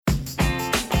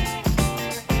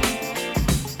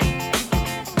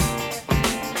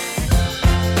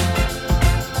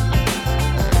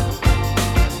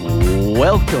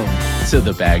Welcome to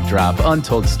The Backdrop,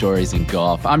 Untold Stories in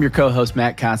Golf. I'm your co-host,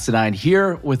 Matt Considine,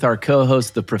 here with our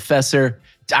co-host, the professor,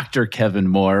 Dr. Kevin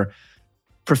Moore.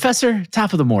 Professor,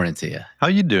 top of the morning to you. How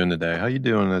you doing today? How you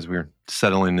doing as we're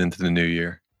settling into the new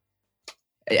year?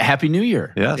 Happy New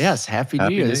Year. Yes. Happy New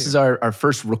Year. This is our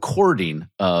first recording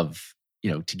of,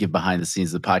 to give behind the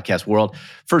scenes of the podcast world,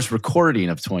 first recording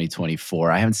of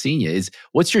 2024. I haven't seen you.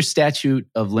 What's your statute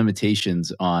of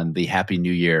limitations on the Happy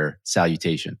New Year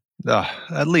salutation?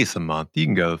 At least a month. You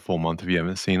can go the full month if you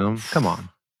haven't seen them. Come on.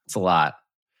 It's a lot.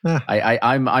 Eh.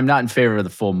 I'm not in favor of the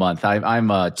full month.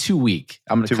 I'm 2 week.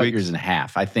 I'm going to cut weeks? yours in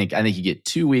half. I think you get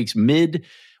 2 weeks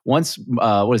once.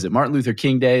 What is it? Martin Luther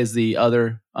King Day is the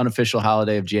other unofficial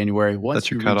holiday of January. Once That's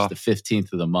your you reach cutoff. the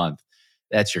 15th of the month,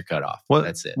 that's your cutoff.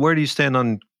 That's it. Where do you stand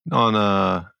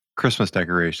on Christmas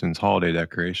decorations, holiday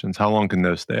decorations? How long can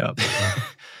those stay up?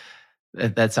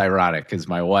 That's ironic because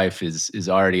my wife is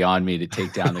already on me to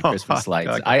take down the Christmas lights.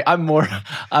 Okay.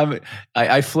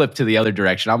 I flip to the other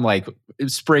direction. I'm like,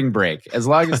 spring break. As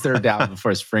long as they're down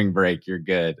before spring break, you're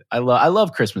good. I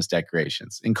love Christmas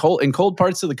decorations. In cold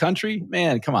parts of the country,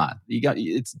 man, come on.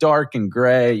 It's dark and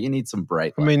gray. You need some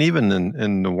bright light. I mean, even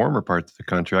in the warmer parts of the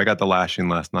country, I got the lashing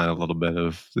last night a little bit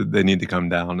of they need to come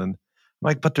down, and I'm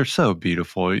like, but they're so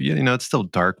beautiful. It's still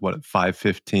dark, at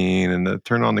 5:15, and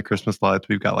turn on the Christmas lights.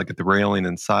 We've got like the railing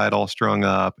inside all strung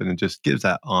up, and it just gives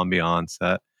that ambiance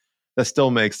that still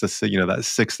makes that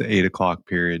 6 to 8 o'clock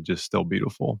period just still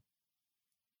beautiful.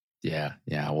 Yeah.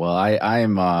 Well,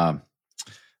 I'm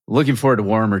looking forward to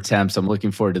warmer temps. I'm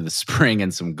looking forward to the spring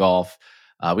and some golf.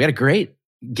 We got a great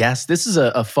guest. This is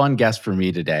a fun guest for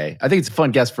me today. I think it's a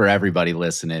fun guest for everybody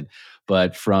listening.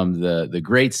 But from the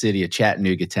great city of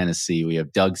Chattanooga, Tennessee, we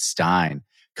have Doug Stein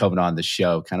coming on the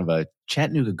show, kind of a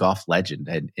Chattanooga golf legend,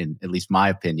 in at least my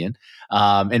opinion,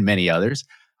 and many others.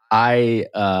 He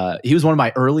was one of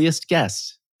my earliest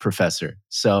guests, Professor.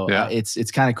 So Yeah.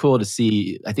 It's kind of cool to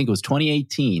see. I think it was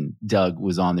 2018. Doug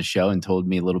was on the show and told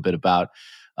me a little bit about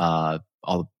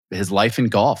all his life in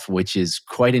golf, which is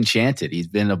quite enchanted. He's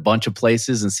been a bunch of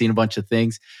places and seen a bunch of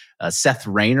things. Seth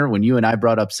Rayner, when you and I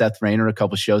brought up Seth Rayner a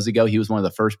couple shows ago, he was one of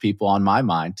the first people on my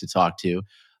mind to talk to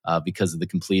because of the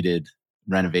completed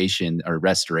renovation or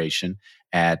restoration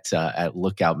at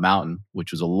Lookout Mountain,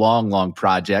 which was a long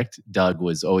project. Doug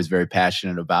was always very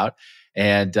passionate about.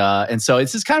 And so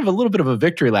it's just kind of a little bit of a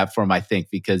victory lap for him, I think,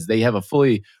 because they have a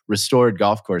fully restored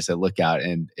golf course at Lookout,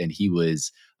 and he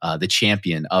was the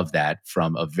champion of that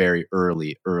from a very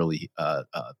early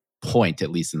point, at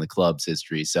least in the club's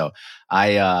history. So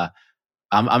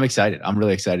I'm excited. I'm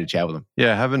really excited to chat with him.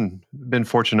 Yeah, having been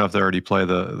fortunate enough to already play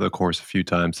the course a few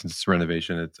times since its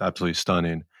renovation, it's absolutely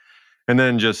stunning. And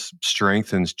then just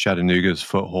strengthens Chattanooga's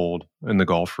foothold in the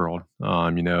golf world.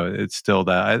 It's still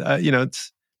that,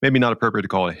 it's maybe not appropriate to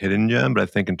call it a hidden gem, but I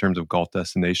think in terms of golf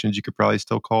destinations, you could probably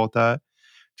still call it that.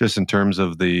 Just in terms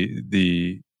of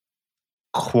the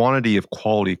quantity of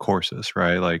quality courses,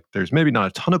 right? Like there's maybe not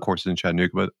a ton of courses in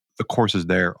Chattanooga, but the courses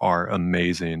there are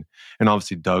amazing. And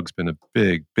obviously Doug's been a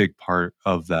big part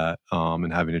of that,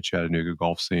 and having a Chattanooga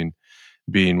golf scene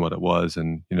being what it was.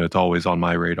 And, it's always on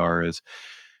my radar is,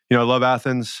 I love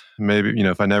Athens. Maybe,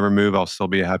 if I never move, I'll still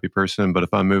be a happy person. But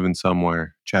if I'm moving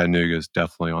somewhere, Chattanooga is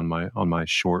definitely on my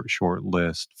short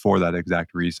list for that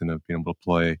exact reason of being able to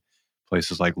play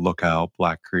places like Lookout,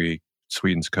 Black Creek,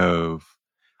 Sweetens Cove,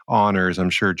 Honors. I'm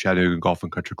sure Chattanooga Golf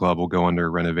and Country Club will go under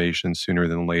renovation sooner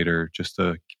than later just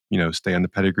to, stay on the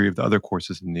pedigree of the other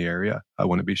courses in the area. I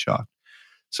wouldn't be shocked.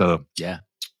 So yeah,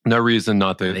 no reason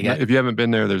not to. If you haven't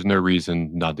been there, there's no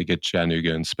reason not to get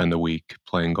Chattanooga and spend a week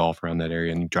playing golf around that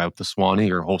area and drive up to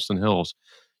Swanee or Holston Hills.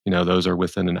 Those are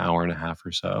within an hour and a half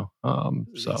or so.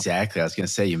 Exactly. I was going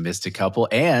to say you missed a couple,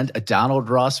 and a Donald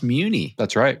Ross Muni.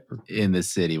 That's right. In the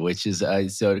city, which is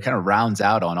so it kind of rounds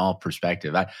out on all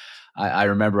perspective. I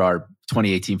remember our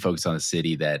 2018 focus on the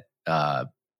city that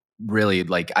really,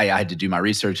 like, I had to do my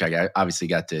research. I obviously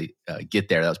got to get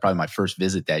there. That was probably my first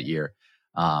visit that year.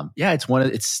 It'll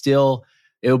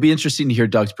be interesting to hear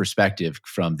Doug's perspective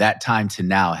from that time to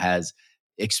now. Has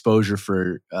exposure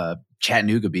for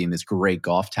Chattanooga being this great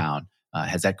golf town,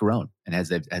 has that grown, and has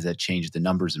that changed the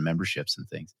numbers and memberships and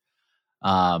things?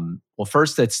 Well,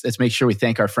 first, let's make sure we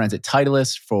thank our friends at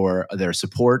Titleist for their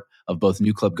support of both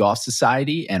New Club Golf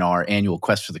Society and our annual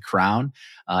Quest for the Crown,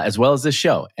 as well as this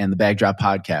show and the Backdrop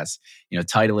podcast.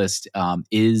 Titleist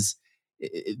is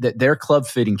their club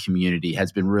fitting community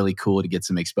has been really cool to get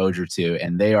some exposure to,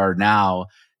 and they are now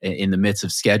in the midst of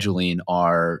scheduling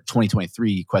our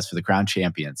 2023 Quest for the Crown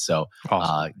champions. So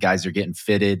awesome. Guys are getting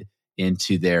fitted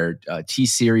into their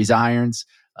T-Series irons.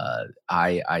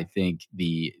 I think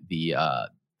the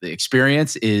the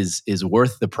experience is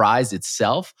worth the prize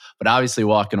itself. But obviously,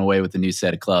 walking away with a new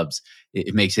set of clubs,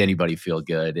 it makes anybody feel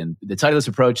good. And the Titleist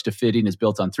approach to fitting is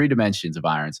built on 3 dimensions of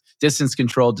irons: distance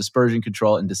control, dispersion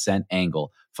control, and descent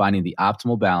angle. Finding the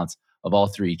optimal balance of all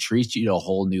 3 treats you to a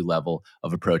whole new level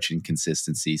of approach and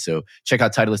consistency. So check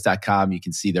out Titleist.com. You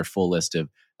can see their full list of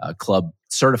club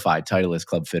certified Titleist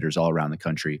club fitters all around the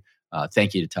country.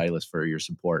 Thank you to Titleist for your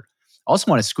support. I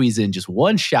also want to squeeze in just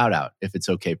one shout out, if it's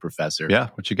okay, Professor. Yeah,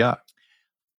 what you got?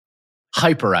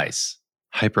 Hyperice.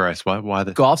 Hyperice. Why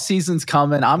the golf season's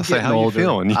coming? I'm getting how older.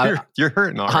 How you feeling? You're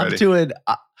hurting already. I'm doing.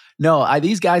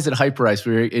 These guys at Hyperice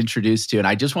we were introduced to, and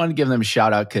I just wanted to give them a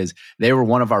shout out because they were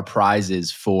one of our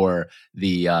prizes for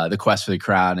the Quest for the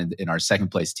Crown and in our second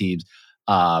place teams.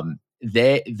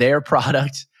 Their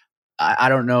product. I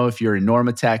don't know if you're in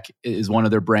Normatec is one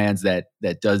of their brands that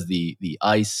does the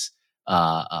ice,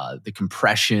 the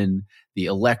compression, the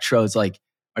electrodes. Like,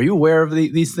 are you aware of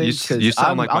these things? You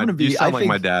sound like my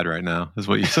dad right now. Is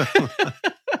what you sound.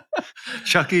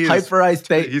 Chucky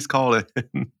Hyperice. He's called it.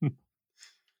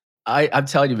 I'm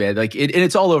telling you, man. Like, and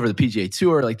it's all over the PGA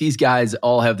Tour. Like, these guys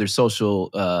all have their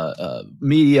social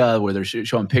media where they're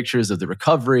showing pictures of the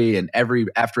recovery and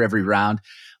after every round.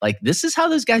 Like, this is how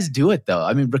those guys do it, though.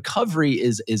 I mean, recovery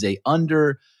is a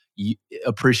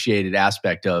underappreciated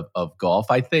aspect of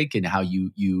golf, I think, and how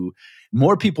you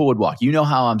more people would walk. You know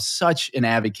how I'm such an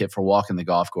advocate for walking the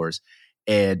golf course,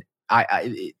 and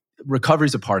recovery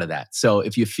is a part of that. So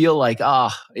if you feel like,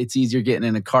 it's easier getting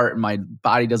in a cart and my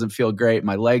body doesn't feel great,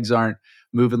 my legs aren't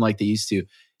moving like they used to,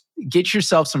 get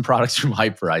yourself some products from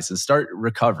Hyperice and start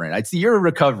recovering. It's the year of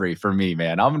recovery for me,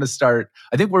 man. I'm going to start.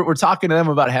 I think we're talking to them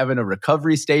about having a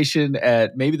recovery station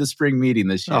at maybe the spring meeting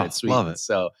this year at Sweden. Love it.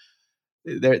 So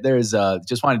there's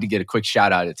just wanted to get a quick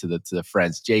shout out to the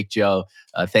friends, Jake, Joe.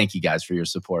 Thank you guys for your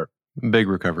support. Big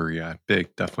recovery guy.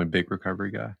 Definitely big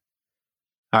recovery guy.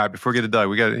 All right, before we get to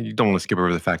Doug, you don't want to skip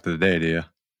over the fact of the day, do you?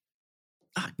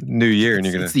 New year, and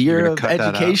it's the year of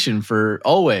education for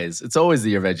always. It's always the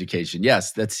year of education.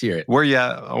 Yes, let's hear it. Where you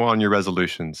at on your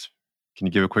resolutions? Can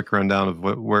you give a quick rundown of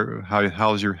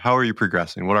how are you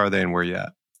progressing? What are they, and where you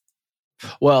at?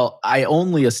 Well, I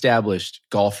only established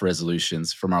golf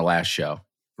resolutions from our last show,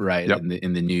 right? Yep.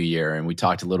 In the new year, and we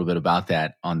talked a little bit about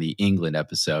that on the England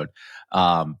episode.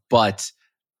 But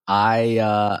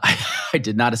I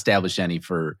did not establish any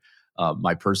for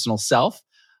my personal self,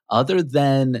 other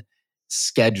than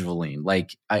scheduling.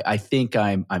 Like, I think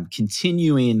I'm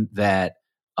continuing that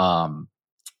out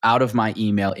of my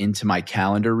email into my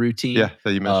calendar routine. Yeah,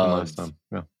 that you mentioned last time.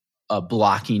 Yeah.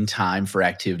 Blocking time for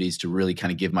activities to really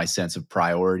kind of give my sense of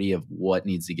priority of what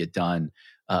needs to get done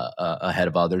ahead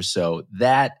of others. So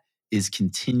that is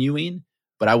continuing,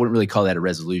 but I wouldn't really call that a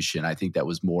resolution. I think that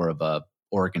was more of a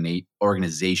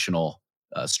organizational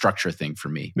structure thing for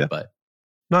me. Yeah. But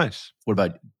nice. What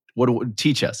about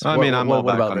teach us? I'm all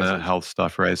back on the health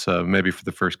stuff, right? So maybe for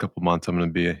the first couple months, I'm going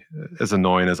to be as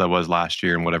annoying as I was last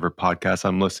year in whatever podcast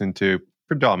I'm listening to,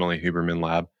 predominantly Huberman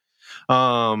Lab.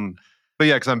 But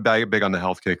yeah, because I'm big on the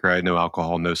health kick, right? No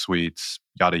alcohol, no sweets,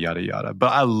 yada, yada, yada. But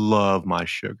I love my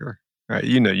sugar, right?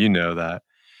 You know that.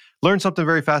 Learned something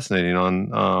very fascinating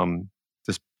on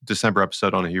this December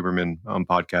episode on a Huberman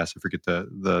podcast. I forget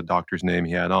the doctor's name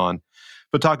he had on.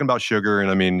 But talking about sugar, and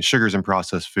I mean, sugar's in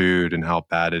processed food and how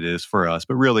bad it is for us.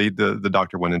 But really, the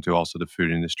doctor went into also the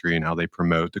food industry and how they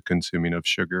promote the consuming of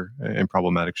sugar and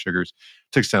problematic sugars.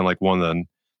 To extent, like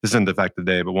this isn't the fact of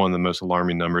the day, but one of the most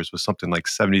alarming numbers was something like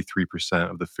 73%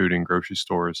 of the food in grocery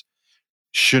stores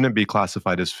shouldn't be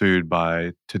classified as food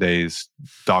by today's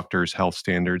doctors' health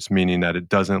standards, meaning that it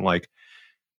doesn't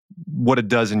what it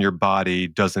does in your body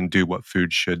doesn't do what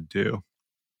food should do.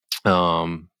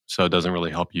 So it doesn't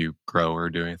really help you grow or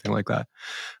do anything like that.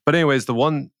 But anyways, the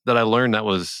one that I learned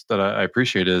that I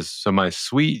appreciate is, so my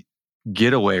sweet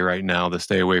getaway right now to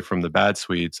stay away from the bad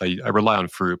sweets, I rely on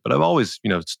fruit. But I've always,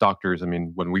 it's doctors, I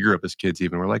mean, when we grew up as kids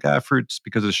even, we're like, fruits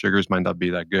because of the sugars might not be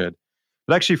that good.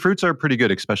 But actually fruits are pretty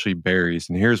good, especially berries.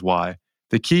 And here's why.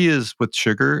 The key is with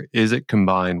sugar, is it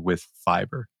combined with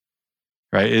fiber?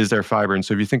 Right? Is there fiber? And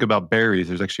so if you think about berries,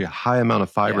 there's actually a high amount of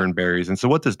fiber in berries. And so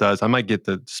what this does, I might get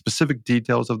the specific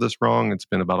details of this wrong. It's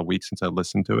been about a week since I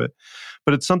listened to it.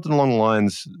 But it's something along the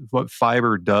lines, what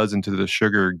fiber does into the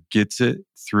sugar gets it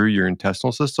through your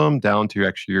intestinal system down to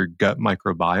actually your gut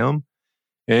microbiome.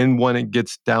 And when it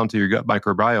gets down to your gut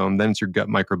microbiome, then it's your gut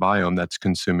microbiome that's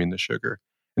consuming the sugar.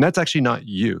 And that's actually not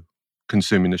you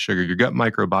consuming the sugar. Your gut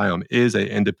microbiome is an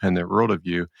independent world of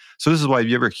you. So this is why if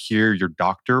you ever hear your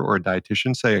doctor or a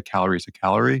dietitian say a calorie is a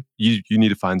calorie, you need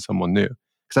to find someone new.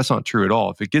 Because that's not true at all.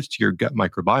 If it gets to your gut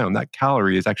microbiome, that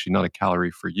calorie is actually not a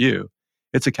calorie for you.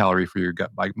 it's a calorie for your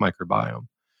gut microbiome.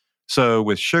 So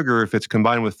with sugar, if it's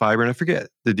combined with fiber, and I forget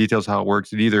the details how it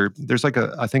works, there's like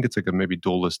I think it's like a maybe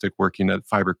dualistic working that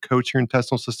fiber coats your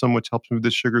intestinal system, which helps move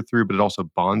the sugar through, but it also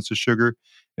bonds to sugar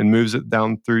and moves it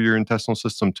down through your intestinal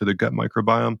system to the gut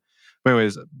microbiome. But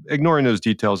anyways, ignoring those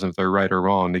details if they're right or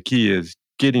wrong, the key is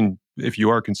if you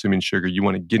are consuming sugar, you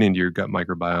want to get into your gut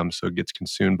microbiome so it gets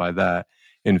consumed by that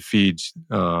and feeds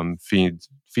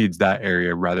that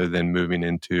area rather than moving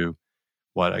into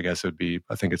what I guess it would be,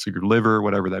 I think it's your liver,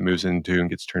 whatever that moves into and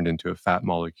gets turned into a fat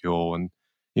molecule. And,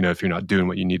 if you're not doing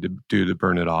what you need to do to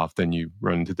burn it off, then you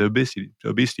run into the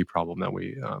obesity problem that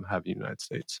we have in the United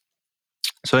States.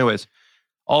 So anyways,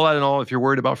 all that in all, if you're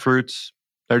worried about fruits,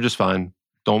 they're just fine.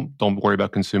 Don't worry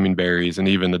about consuming berries. And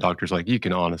even the doctor's like, you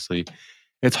can honestly,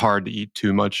 it's hard to eat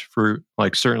too much fruit.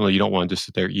 Like certainly you don't want to just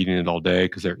sit there eating it all day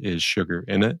because there is sugar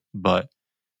in it, but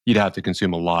you'd have to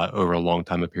consume a lot over a long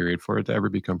time period for it to ever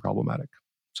become problematic.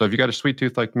 So if you got a sweet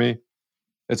tooth like me,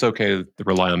 it's okay to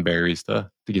rely on berries to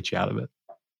get you out of it.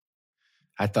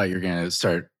 I thought you were going to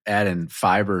start adding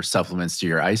fiber supplements to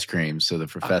your ice cream so the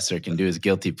professor can do his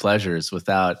guilty pleasures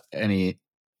without any.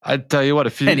 I'd tell you what, a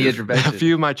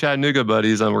few of my Chattanooga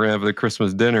buddies, we're going to have the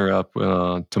Christmas dinner up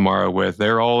tomorrow with,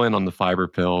 they're all in on the fiber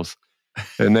pills.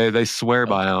 And they swear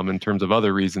by them in terms of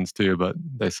other reasons too, but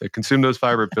they say consume those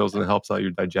fiber pills and it helps out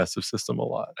your digestive system a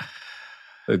lot.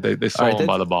 They sell them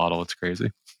by the bottle. It's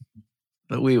crazy.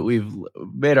 We've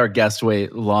made our guest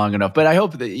wait long enough, but I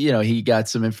hope that he got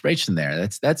some information there.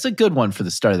 That's a good one for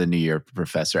the start of the new year,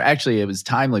 Professor. Actually, it was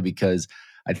timely because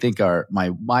I think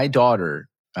my daughter,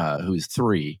 who's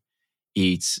 3,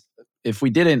 eats. If we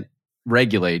didn't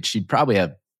regulate, she'd probably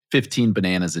have 15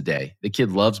 bananas a day. The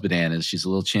kid loves bananas. She's a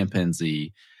little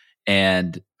chimpanzee,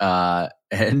 and I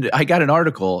got an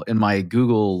article in my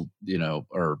Google,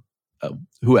 or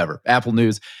whoever, Apple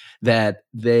News, that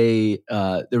there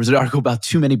was an article about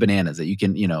too many bananas that you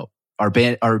can,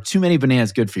 are too many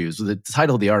bananas good for you? So the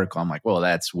title of the article, I'm like, well,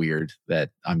 that's weird that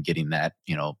I'm getting that,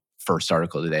 first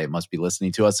article today. It must be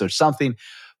listening to us or something.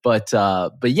 But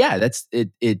yeah, that's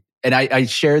it. And I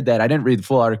shared that. I didn't read the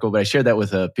full article, but I shared that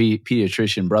with a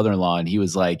pediatrician brother-in-law, and he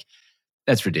was like,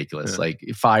 that's ridiculous. Yeah. Like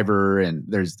fiber and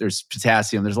there's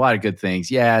potassium. There's a lot of good things.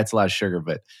 Yeah, it's a lot of sugar,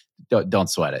 but don't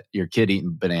sweat it. Your kid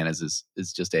eating bananas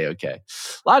is just A-okay.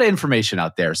 A lot of information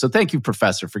out there. So thank you,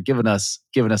 Professor, for giving us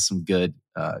some good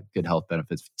health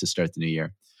benefits to start the new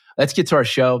year. Let's get to our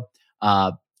show.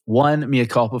 One mea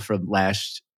culpa from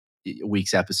last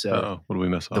week's episode. Uh-oh, what did we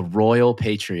miss? The Royal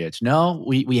Patriarch. No,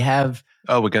 we have.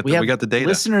 Oh, we got the data.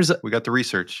 Listeners, we got the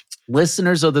research.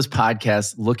 Listeners of this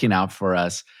podcast looking out for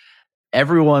us.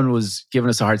 Everyone was giving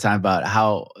us a hard time about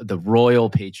how the royal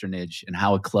patronage and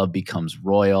how a club becomes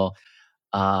royal.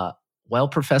 Well,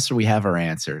 Professor, we have our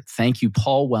answer. Thank you,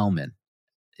 Paul Wellman.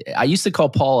 I used to call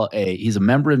Paul he's a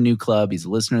member of New Club. He's a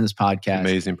listener in this podcast.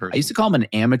 Amazing person. I used to call him an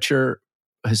amateur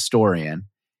historian.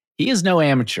 He is no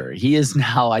amateur. He is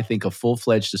now, I think, a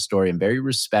full-fledged historian, very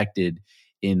respected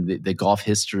in the golf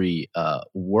history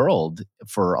world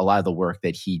for a lot of the work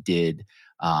that he did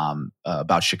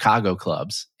about Chicago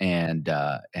clubs and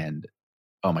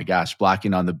oh my gosh,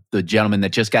 blocking on the gentleman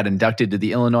that just got inducted to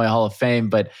the Illinois Hall of Fame.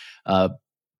 But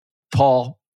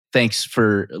Paul, thanks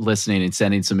for listening and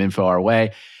sending some info our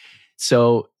way.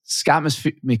 So Scott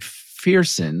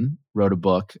McPherson wrote a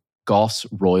book, Golf's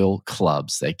Royal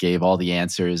Clubs, that gave all the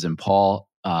answers, and Paul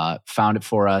found it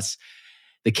for us.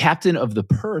 The captain of the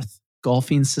Perth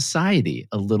Golfing Society,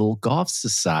 a little golf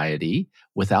society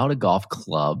without a golf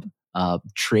club,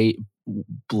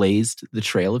 blazed the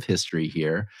trail of history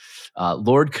here.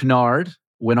 Lord Kennard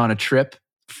went on a trip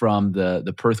from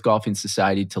the Perth Golfing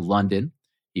Society to London.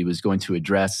 He was going to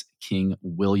address King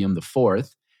William IV,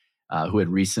 who had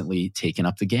recently taken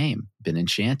up the game, been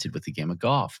enchanted with the game of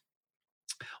golf.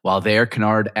 While there,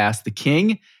 Kennard asked the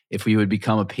king if he would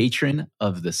become a patron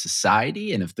of the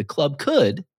society and if the club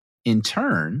could, in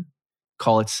turn,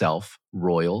 call itself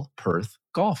Royal Perth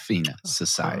Golfing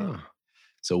Society.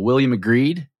 So William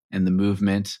agreed, and the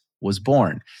movement was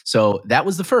born. So that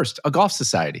was the first, a golf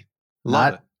society.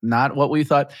 Not what we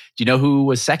thought. Do you know who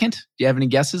was second? Do you have any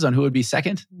guesses on who would be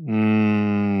second?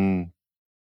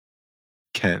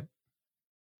 Kent.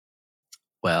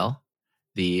 Well,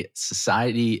 the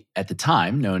society at the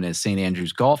time, known as St.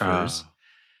 Andrews Golfers,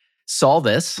 saw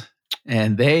this,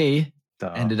 and they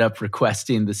ended up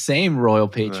requesting the same royal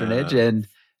patronage and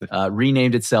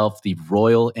renamed itself the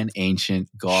Royal and Ancient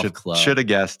Golf Club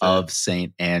of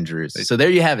St. Andrews. So there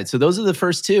you have it. So those are the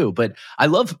first two. But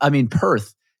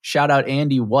Perth. Shout out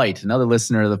Andy White, another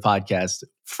listener of the podcast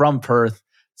from Perth,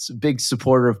 big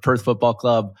supporter of Perth Football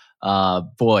Club.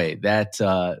 Boy, that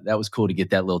was cool to get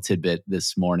that little tidbit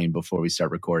this morning before we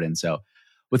start recording. So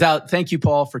thank you,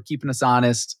 Paul, for keeping us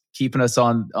honest, keeping us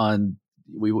on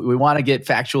we want to get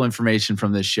factual information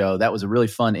from this show. That was a really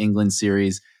fun England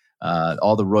series.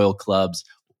 All the Royal clubs,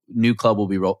 new club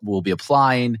will be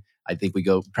applying. I think we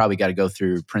probably got to go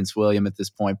through Prince William at this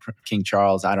point, King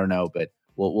Charles. I don't know, but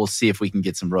we'll see if we can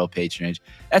get some royal patronage.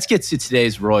 Let's get to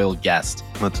today's royal guest,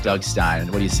 Doug Stein.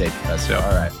 What do you say, Professor? Yeah.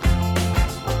 All right.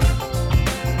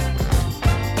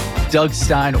 Doug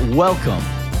Stein, welcome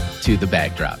to The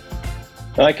Backdrop.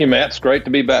 Thank you, Matt. It's great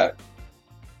to be back.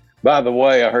 By the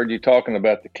way, I heard you talking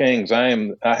about the kings. I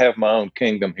have my own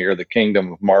kingdom here, the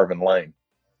kingdom of Marvin Lane.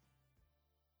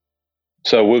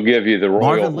 So we'll give you the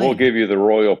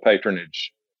royal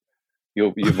patronage.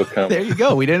 You'll become there you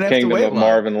go. We didn't have to wait long.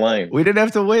 Marvin Lane. We didn't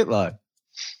have to wait long.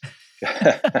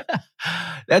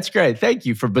 That's great. Thank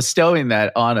you for bestowing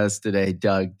that on us today,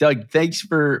 Doug. Doug, thanks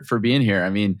for being here. I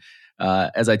mean,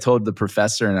 as I told the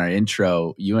professor in our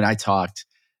intro, you and I talked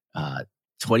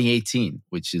 2018,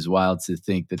 which is wild to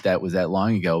think that was that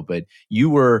long ago. But you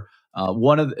were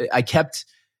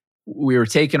we were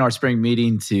taking our spring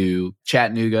meeting to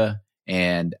Chattanooga,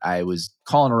 and I was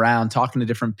calling around, talking to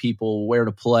different people, where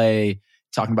to play,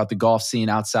 talking about the golf scene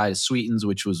outside of Sweetens,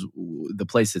 which was the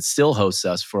place that still hosts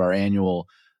us for our annual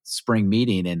spring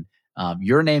meeting. And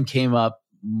your name came up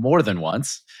more than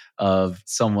once of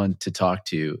someone to talk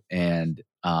to. And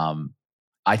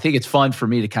I think it's fun for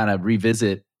me to kind of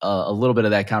revisit a little bit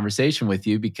of that conversation with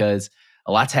you, because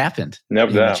a lot's happened in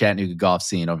the Chattanooga golf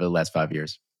scene over the last 5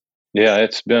 years. Yeah,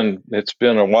 it's been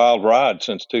a wild ride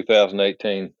since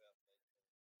 2018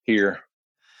 here.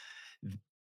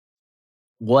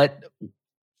 What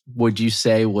would you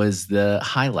say was the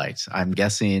highlight? I'm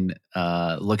guessing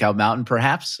Lookout Mountain,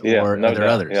 perhaps, or are there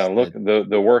others? Yeah,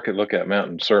 the work at Lookout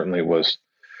Mountain certainly was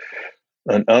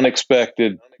an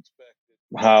unexpected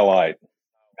highlight.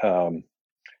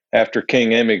 After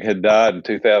King Emig had died in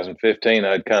 2015,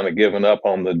 I'd kind of given up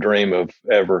on the dream of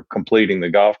ever completing the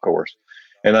golf course.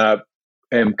 And I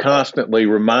am constantly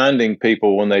reminding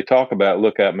people when they talk about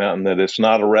Lookout Mountain that it's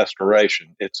not a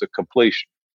restoration, it's a completion.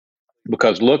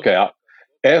 Because Lookout,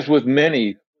 as with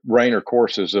many Rainer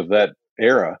courses of that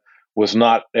era, was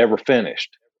not ever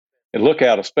finished. And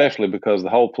Lookout especially, because the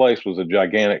whole place was a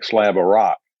gigantic slab of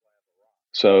rock.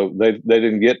 So they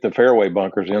didn't get the fairway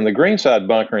bunkers in. The greenside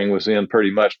bunkering was in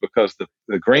pretty much because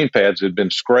the green pads had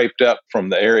been scraped up from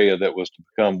the area that was to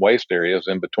become waste areas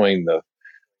in between the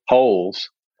holes.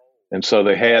 And so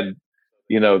they had,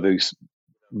 these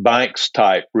Banks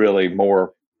type, really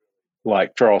more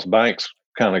like Charles Banks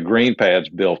kind of green pads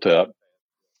built up.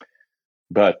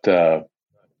 But, the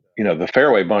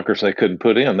fairway bunkers they couldn't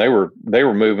put in. They were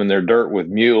moving their dirt with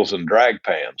mules and drag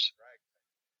pans.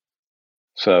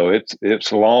 So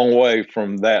it's a long way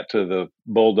from that to the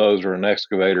bulldozer and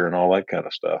excavator and all that kind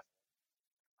of stuff.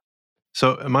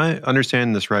 So am I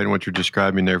understanding this right in what you're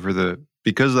describing there?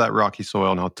 Because of that rocky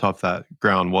soil and how tough that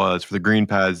ground was, for the green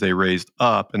pads, they raised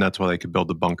up, and that's why they could build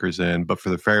the bunkers in. But for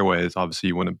the fairways, obviously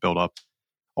you wouldn't build up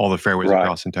all the fairways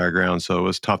across the entire ground. So it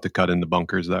was tough to cut in the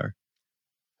bunkers there.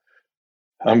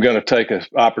 I'm going to take an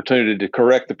opportunity to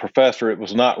correct the professor. It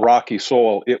was not rocky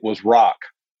soil. It was rock.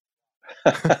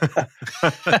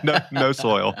 no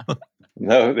soil.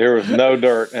 No, there was no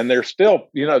dirt. And there's still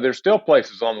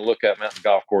places on the Lookout Mountain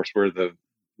golf course where the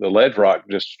ledge rock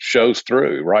just shows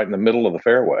through right in the middle of the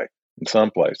fairway in some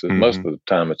places. Mm-hmm. Most of the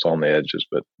time it's on the edges,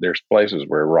 but there's places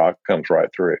where rock comes right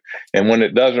through. And when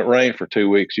it doesn't rain for 2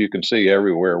 weeks, you can see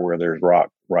everywhere where there's rock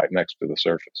right next to the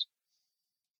surface.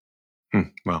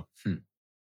 Wow.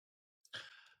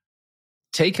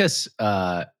 Take us,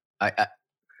 I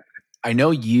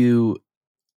know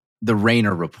the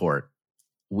Rainer report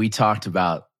we talked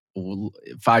about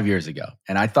 5 years ago,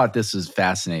 and I thought this was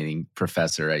fascinating,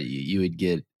 Professor. You would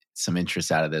get some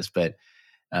interest out of this, but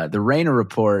the Rainer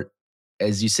report,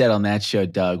 as you said on that show,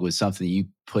 Doug, was something you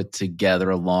put together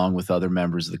along with other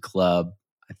members of the club.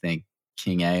 I think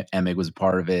King Emig was a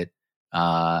part of it.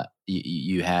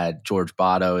 You had George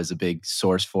Botto as a big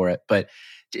source for it, but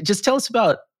just tell us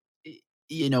about,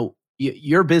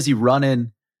 you're busy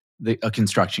running a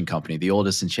construction company, the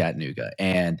oldest in Chattanooga,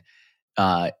 and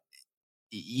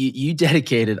you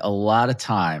dedicated a lot of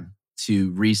time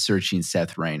to researching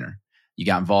Seth Rainer. You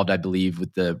got involved, I believe,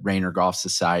 with the Rainer Golf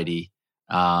Society.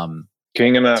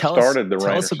 King and I started the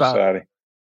Rainer Society.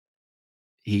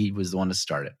 He was the one to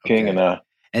start it. Okay. King and I.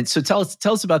 And so tell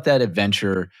us about that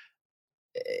adventure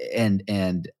and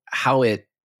how it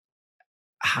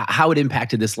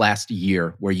impacted this last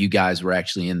year where you guys were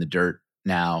actually in the dirt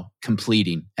now,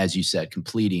 completing, as you said,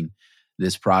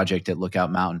 this project at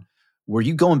Lookout Mountain. were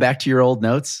you going back to your old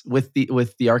notes with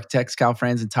the architects, Kyle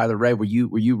Franz and Tyler Ray? Were you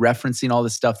referencing all the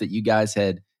stuff that you guys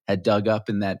had dug up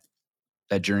in that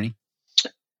journey?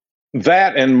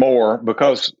 That and more,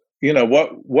 because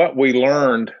what we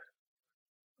learned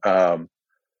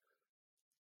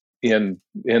in the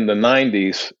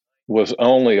 90s was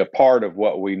only a part of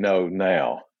what we know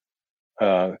now.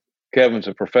 Kevin's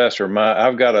a professor.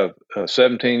 I've got a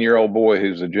 17-year-old boy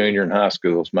who's a junior in high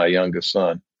school. Is my youngest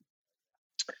son,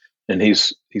 and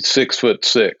he's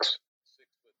 6'6".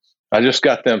 I just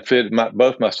got them fitted.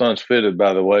 Both my sons fitted,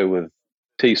 by the way, with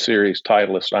T-Series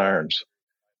Titleist irons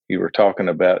you were talking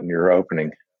about in your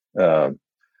opening.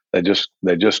 They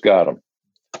just got them.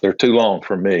 They're too long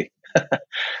for me.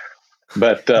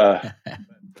 But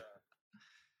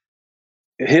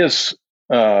his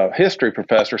history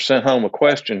professor sent home a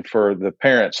question for the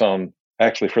parents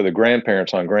for the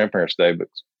grandparents on Grandparents' Day,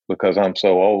 because I'm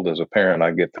so old as a parent,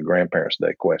 I get the Grandparents'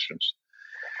 Day questions.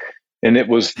 And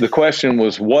the question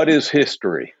was, what is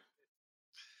history?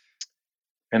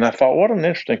 And I thought, what an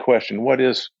interesting question. What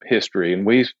is history? And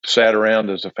we sat around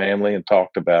as a family and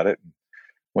talked about it, and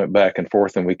went back and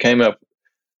forth, and we came up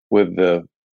with the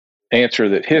answer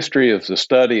that history is the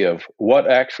study of what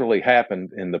actually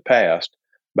happened in the past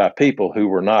by people who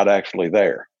were not actually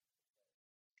there.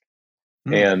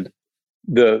 And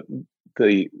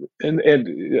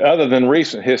and other than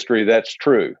recent history, that's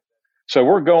true. So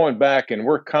we're going back and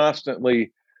we're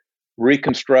constantly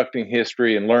reconstructing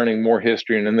history and learning more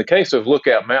history. And in the case of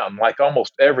Lookout Mountain, like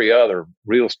almost every other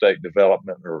real estate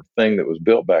development or thing that was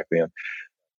built back then,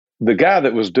 the guy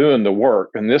that was doing the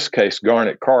work, in this case,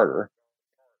 Garnet Carter,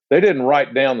 they didn't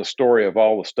write down the story of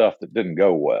all the stuff that didn't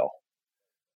go well.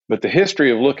 But the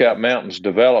history of Lookout Mountain's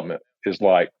development is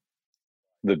like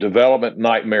the development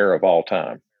nightmare of all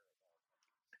time.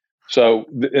 So,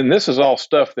 and this is all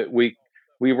stuff that we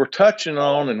were touching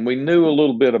on and we knew a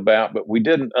little bit about, but we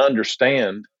didn't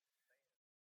understand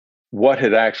what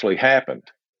had actually happened.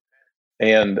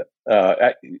 And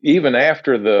even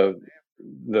after the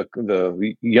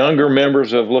younger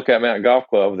members of Lookout Mountain Golf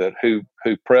Club who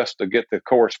pressed to get the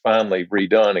course finally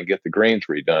redone and get the greens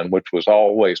redone, which was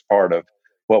always part of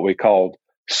what we called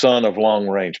Son of Long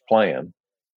Range Plan.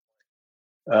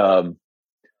 I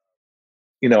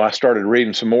started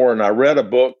reading some more, and I read a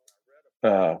book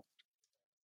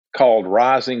called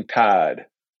Rising Tide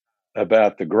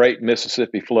about the Great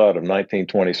Mississippi Flood of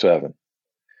 1927.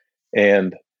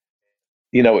 And,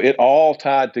 it all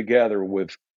tied together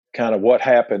with kind of what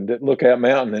happened at Lookout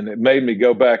Mountain, and it made me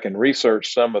go back and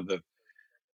research some of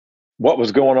what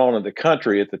was going on in the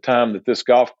country at the time that this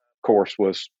golf course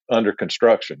was under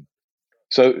construction.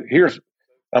 So I'm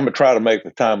going to try to make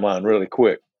the timeline really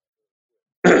quick.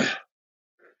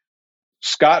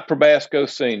 Scott Probasco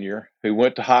Sr., who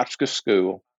went to Hotchkiss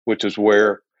School, which is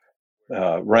where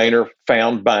Rayner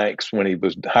found Banks when he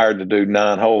was hired to do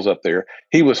 9 holes up there.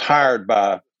 He was hired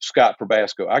by Scott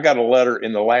Probasco. I got a letter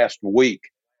in the last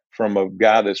week from a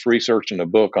guy that's researching a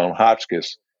book on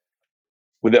Hotchkiss.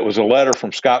 That was a letter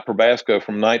from Scott Probasco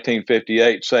from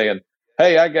 1958 saying,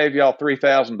 hey, I gave y'all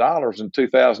 $3,000 in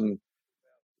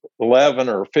 2011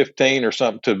 or 15 or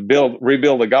something to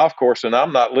rebuild the golf course, and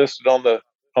I'm not listed on the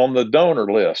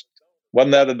donor list.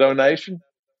 Wasn't that a donation?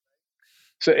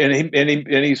 So, and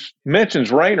he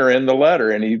mentions Rayner in the letter,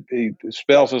 and he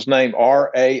spells his name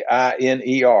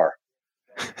Rainer.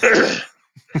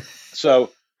 So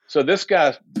this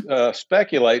guy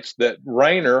speculates that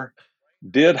Rayner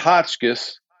did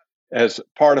Hotchkiss as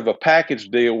part of a package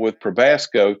deal with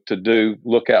Probasco to do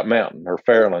Lookout Mountain or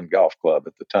Fairland Golf Club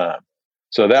at the time.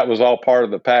 So that was all part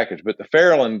of the package. But the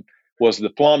Fairland was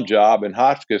the plum job, and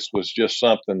Hotchkiss was just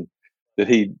something that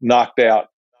he knocked out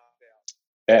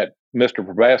at Mr.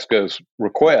 Probasco's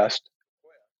request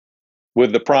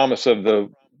with the promise of the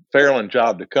Fairland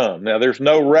job to come. Now, there's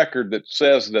no record that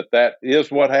says that is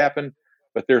what happened,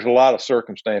 but there's a lot of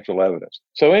circumstantial evidence.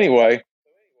 So anyway,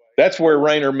 that's where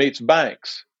Rayner meets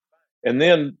Banks. And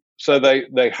then, so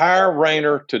they hire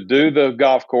Rayner to do the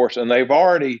golf course, and they've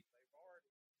already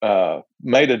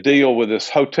made a deal with this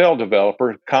hotel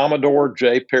developer, Commodore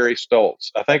J. Perry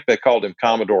Stoltz. I think they called him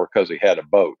Commodore because he had a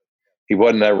boat. He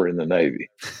wasn't ever in the Navy.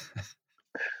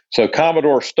 So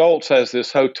Commodore Stoltz has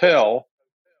this hotel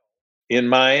in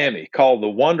Miami called the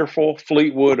Wonderful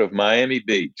Fleetwood of Miami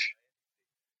Beach.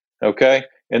 Okay?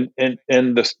 And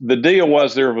the deal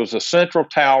was there was a central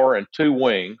tower and 2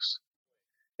 wings.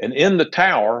 And in the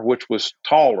tower, which was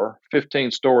taller,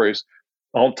 15 stories,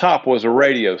 on top was a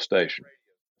radio station.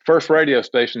 First radio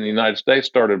station in the United States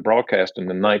started broadcasting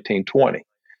in 1920.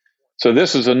 So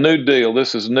this is a new deal.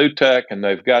 This is new tech, and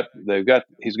he's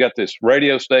got this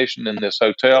radio station in this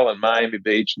hotel in Miami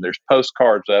Beach, and there's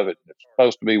postcards of it. It's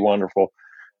supposed to be wonderful.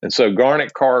 And so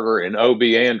Garnet Carter and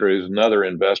O.B. Andrews, another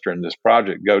investor in this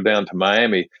project, go down to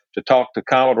Miami to talk to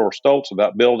Commodore Stoltz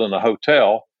about building a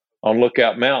hotel on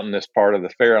Lookout Mountain as part of the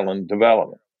Fairland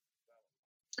development.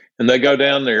 And they go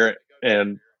down there,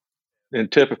 and in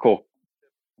typical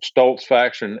Stoltz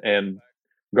fashion and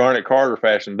Garnet Carter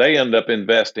fashion, they end up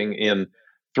investing in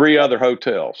 3 other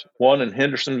hotels, one in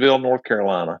Hendersonville, North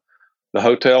Carolina, the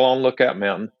hotel on Lookout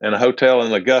Mountain, and a hotel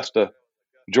in Augusta,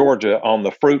 Georgia on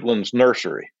the Fruitlands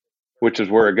Nursery, which is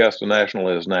where Augusta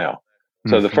National is now.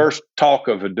 So the first talk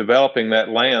of developing that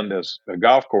land as a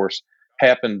golf course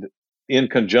happened in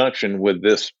conjunction with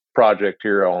this project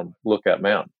here on Lookout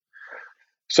Mountain.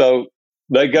 So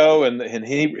they go and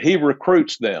he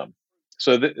recruits them.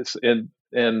 So this,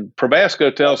 and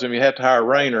Probasco tells him you have to hire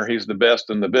Rayner. He's the best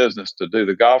in the business to do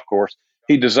the golf course.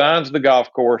 He designs the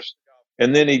golf course,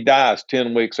 and then he dies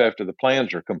 10 weeks after the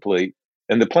plans are complete.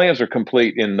 And the plans are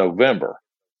complete in November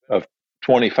of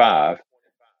 25.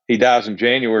 He dies in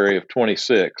January of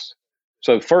 26.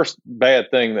 So the first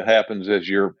bad thing that happens is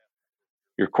your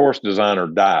course designer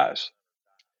dies.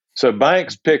 So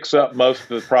Banks picks up most of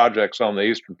the projects on the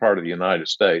eastern part of the United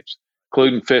States,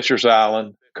 including Fisher's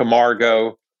Island,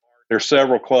 Camargo. There's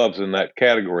several clubs in that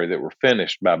category that were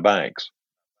finished by Banks.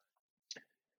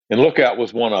 And Lookout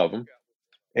was one of them.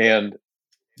 And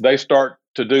they start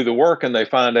to do the work, and they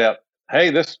find out, hey,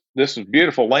 this is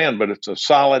beautiful land, but it's a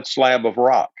solid slab of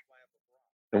rock.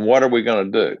 And what are we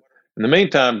going to do? In the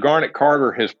meantime, Garnet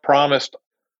Carter has promised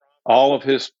all of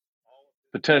his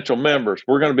potential members,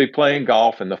 we're going to be playing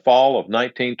golf in the fall of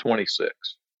 1926.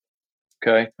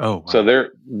 Okay. Oh, wow. So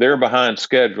they're behind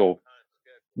schedule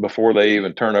before they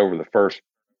even turn over the first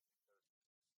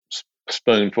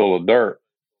spoonful of dirt.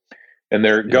 And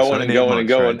they're going and going and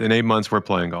going. Right? In 8 months, we're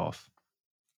playing golf.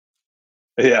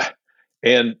 Yeah.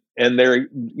 And they're,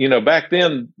 back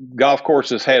then, golf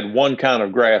courses had one kind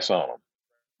of grass on them.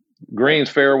 Greens,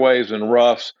 fairways, and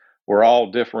roughs were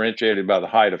all differentiated by the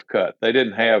height of cut. They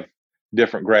didn't have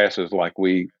different grasses like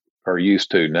we are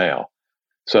used to now.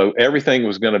 So everything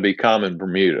was going to be common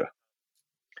Bermuda.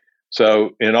 So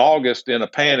in August, in a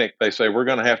panic, they say, we're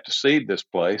going to have to seed this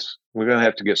place. We're going to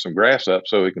have to get some grass up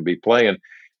so we can be playing.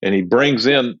 And he brings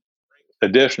in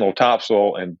additional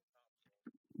topsoil and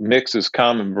mixes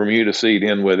common Bermuda seed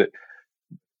in with it,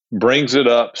 brings it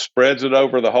up, spreads it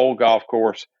over the whole golf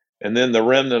course, and then the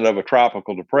remnant of a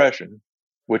tropical depression,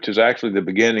 which is actually the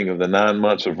beginning of the 9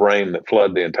 months of rain that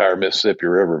flood the entire Mississippi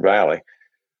River Valley,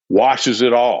 washes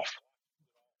it off.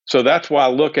 So that's why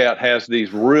Lookout has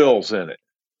these rills in it,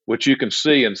 which you can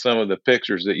see in some of the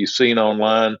pictures that you've seen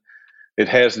online. It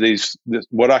has this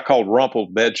what I call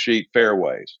rumpled bedsheet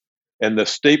fairways. And the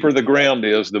steeper the ground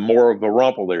is, the more of the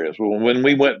rumple there is. Well, when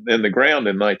we went in the ground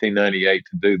in 1998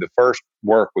 to do the first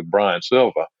work with Brian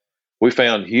Silva, we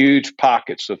found huge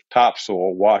pockets of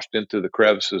topsoil washed into the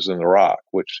crevices in the rock,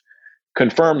 which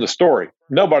confirmed the story.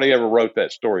 Nobody ever wrote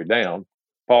that story down.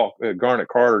 Garnet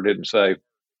Carter didn't say,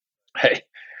 hey,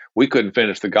 we couldn't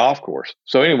finish the golf course.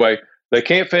 So anyway, they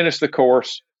can't finish the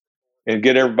course and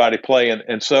get everybody playing.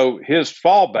 And so his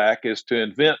fallback is to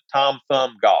invent Tom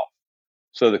Thumb golf.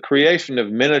 So the creation of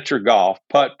miniature golf,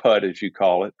 putt-putt as you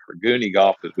call it, or goonie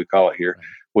golf as we call it here,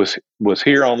 was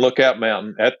here on Lookout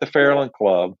Mountain at the Fairland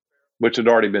Club, which had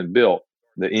already been built,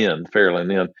 the Inn,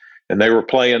 Fairland Inn. And they were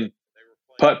playing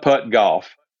putt-putt golf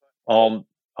on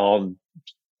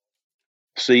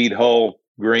seed hole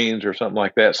greens or something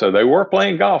like that. So they were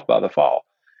playing golf by the fall.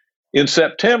 In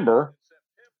September,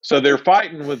 so they're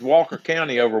fighting with Walker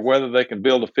County over whether they can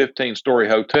build a 15-story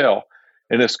hotel,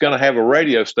 and it's going to have a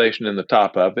radio station in the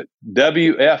top of it,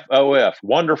 WFOF,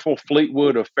 Wonderful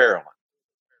Fleetwood of Fairland.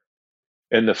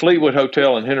 And the Fleetwood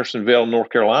Hotel in Hendersonville, North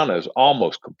Carolina is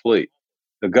almost complete.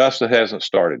 Augusta hasn't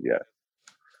started yet.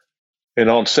 And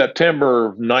on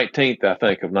September 19th, I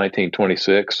think, of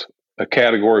 1926, a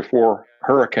Category 4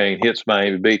 hurricane hits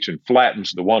Miami Beach and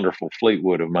flattens the wonderful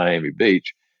Fleetwood of Miami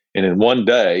Beach. And in one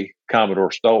day, Commodore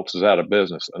Stoltz is out of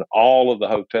business, and all of the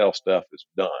hotel stuff is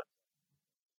done.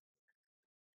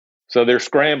 So they're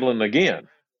scrambling again.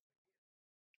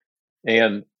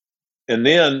 And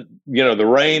then, the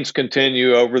rains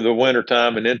continue over the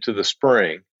wintertime and into the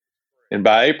spring. And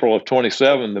by April of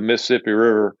 27, the Mississippi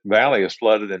River Valley is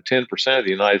flooded and 10% of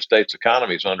the United States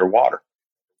economy is underwater.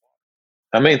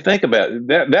 I mean, think about it.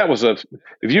 That was if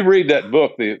you read that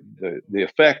book, the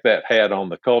effect that had on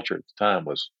the culture at the time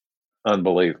was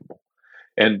unbelievable.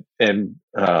 And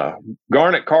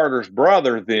Garnet Carter's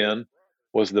brother then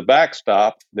was the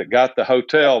backstop that got the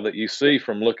hotel that you see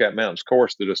from Lookout Mountains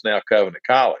course that is now Covenant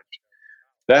College.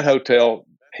 That hotel,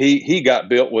 he got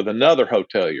built with another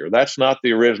hotelier. That's not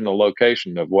the original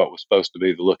location of what was supposed to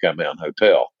be the Lookout Mountain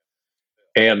Hotel.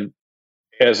 And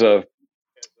as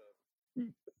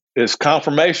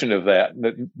confirmation of that,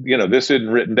 this isn't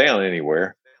written down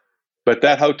anywhere, but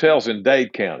that hotel's in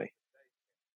Dade County.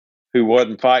 Who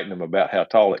wasn't fighting them about how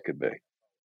tall it could be?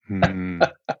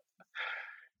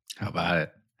 How about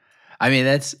it? I mean,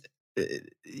 that's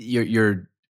your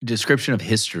description of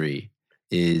history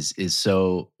is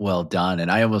so well done,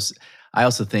 and I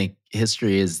also think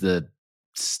history is the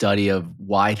study of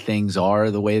why things are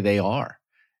the way they are,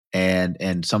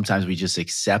 and sometimes we just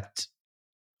accept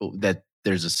that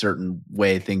there's a certain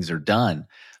way things are done,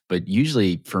 but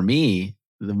usually for me,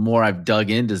 the more I've dug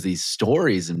into these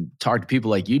stories and talked to people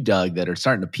like you, Doug, that are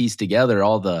starting to piece together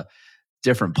all the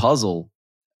different puzzle,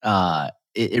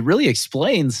 it really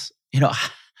explains,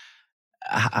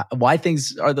 why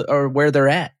things are where they're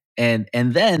at, and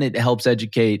then it helps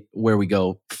educate where we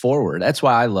go forward. That's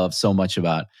why I love so much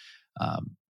about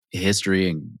history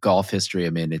and golf history. I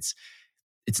mean, it's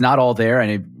not all there,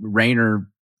 and Rayner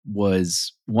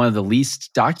was one of the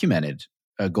least documented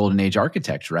Golden Age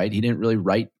architects. Right? He didn't really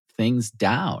write things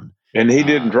down, and he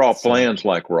didn't draw plans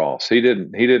like Ross. He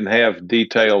didn't have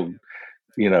detailed,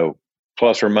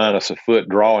 plus or minus a foot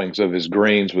drawings of his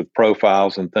greens with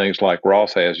profiles and things like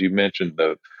Ross has. You mentioned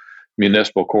the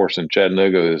municipal course in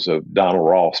Chattanooga is a Donald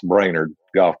Ross Brainerd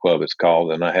Golf Club, it's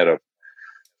called. And I had a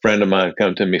friend of mine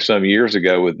come to me some years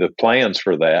ago with the plans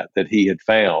for that he had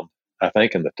found, I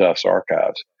think, in the Tufts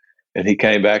archives. And he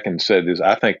came back and said,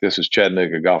 I think this is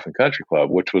Chattanooga Golf and Country Club,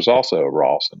 which was also a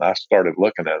Ross. And I started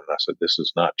looking at it and I said, this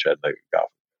is not Chattanooga Golf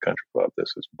and Country Club.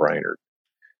 This is Brainerd.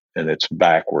 And it's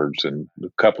backwards and a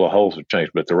couple of holes have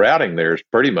changed, but the routing there is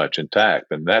pretty much intact.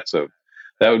 And that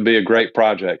would be a great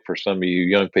project for some of you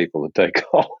young people to take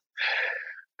on,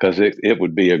 because it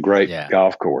would be a great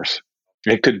golf course.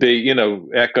 It could be,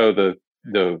 echo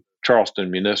the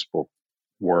Charleston municipal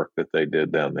work that they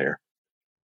did down there.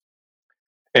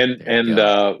 And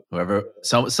whoever,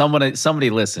 somebody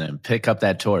listening, pick up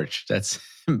that torch. That's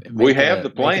we have the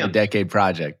plan. A decade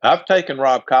project. I've taken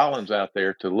Rob Collins out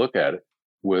there to look at it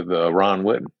with Ron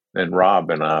Whitten, and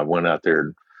Rob and I went out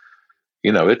there.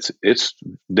 It's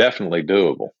definitely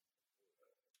doable.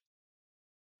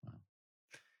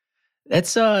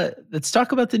 Let's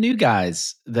talk about the new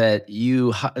guys that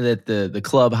the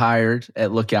club hired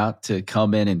at Lookout to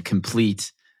come in and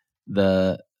complete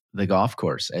the golf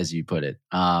course, as you put it.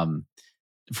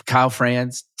 Kyle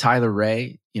Franz, Tyler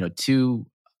Ray, two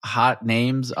hot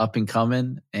names up and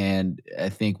coming, and I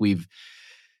think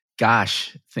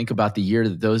think about the year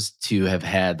that those two have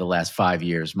had the last 5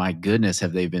 years. My goodness,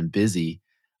 have they been busy?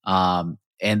 And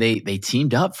they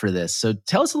teamed up for this. So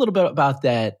tell us a little bit about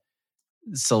that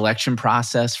selection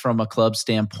process from a club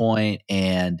standpoint,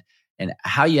 and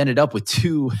how you ended up with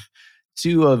two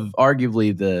of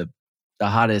arguably the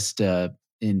hottest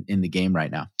in the game right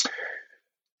now.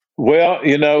 Well,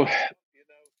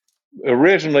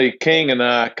 originally King and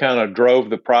I kind of drove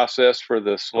the process for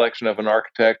the selection of an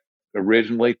architect.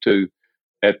 Originally,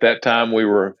 at that time we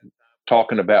were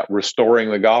talking about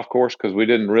restoring the golf course because we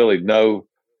didn't really know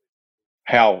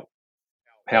how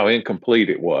incomplete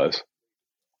it was.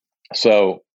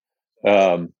 So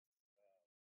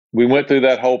we went through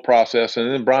that whole process, and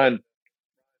then Brian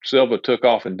Silva took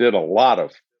off and did a lot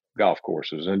of golf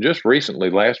courses. And just recently,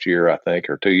 last year, I think,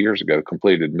 or 2 years ago,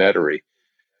 completed Metairie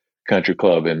Country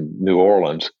Club in New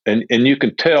Orleans. And you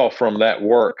can tell from that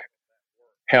work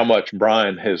how much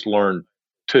Brian has learned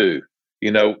too.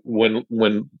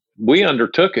 When we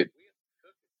undertook it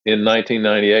in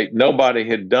 1998, nobody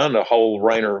had done a whole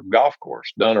Rayner golf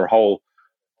course, done a whole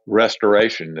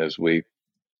restoration, as we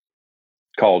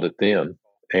called it then.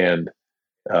 And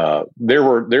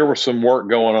there was some work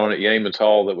going on at Yeamans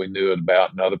Hall that we knew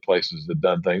about, and other places that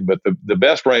done things. But the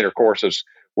best Rayner courses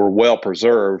were well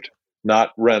preserved,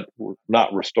 not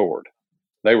restored.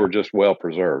 They were just well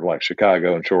preserved, like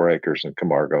Chicago and Shore Acres and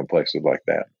Camargo and places like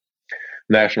that.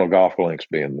 National Golf Links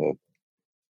being the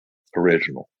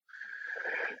original.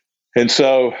 And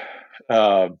so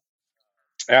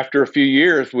after a few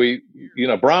years,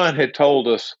 Brian had told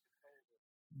us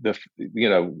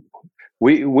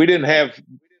we didn't have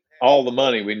all the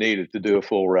money we needed to do a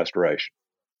full restoration.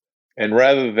 And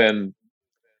rather than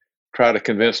try to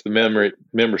convince the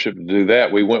membership to do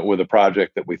that, we went with a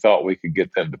project that we thought we could get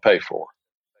them to pay for.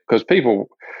 Because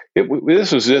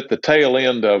this was at the tail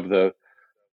end of the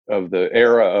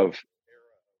era of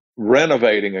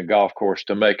renovating a golf course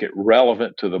to make it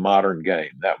relevant to the modern game.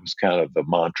 That was kind of the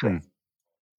mantra.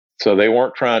 So they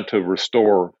weren't trying to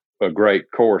restore a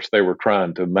great course. They were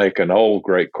trying to make an old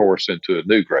great course into a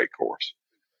new great course.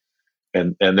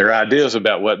 And their ideas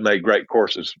about what made great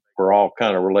courses were all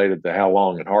kind of related to how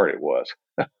long and hard it was.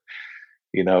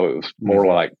 It was more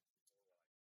like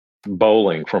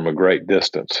bowling from a great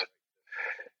distance.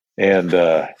 And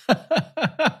I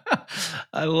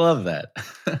love that.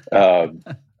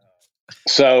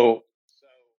 So,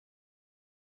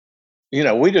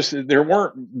 there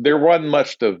wasn't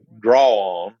much to draw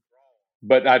on,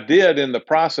 but I did in the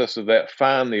process of that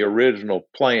find the original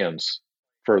plans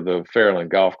for the Fairland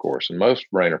golf course. And most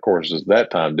Rainer courses at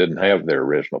that time didn't have their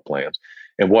original plans.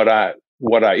 And what I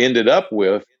ended up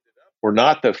with were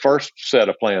not the first set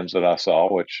of plans that I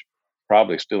saw, which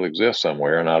probably still exists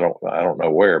somewhere, and I don't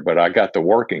know where, but I got the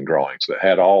working drawings that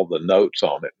had all the notes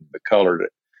on it, and the colored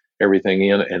everything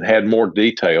in, and had more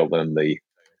detail than the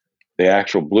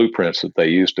actual blueprints that they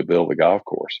used to build the golf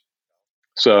course.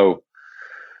 So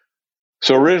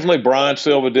originally Brian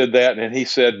Silva did that, and he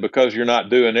said, because you're not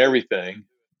doing everything,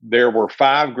 there were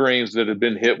 5 greens that had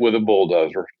been hit with a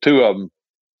bulldozer, 2 of them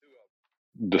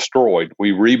destroyed.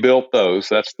 We rebuilt those.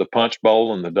 That's the punch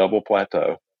bowl and the double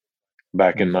plateau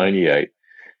back in 98.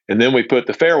 And then we put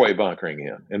the fairway bunkering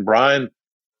in. And Brian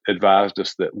advised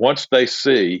us that once they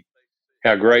see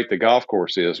how great the golf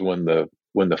course is when the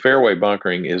fairway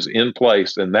bunkering is in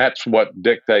place, and that's what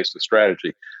dictates the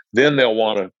strategy, then they'll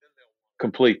want to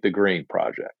complete the green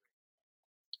project.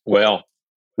 Well,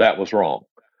 that was wrong.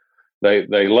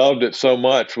 They loved it so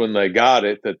much when they got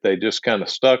it that they just kind of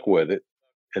stuck with it.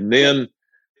 And then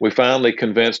we finally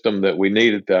convinced them that we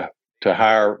needed to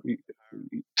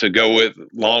go with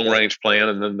long range plan.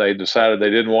 And then they decided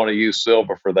they didn't want to use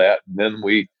Silva for that. And then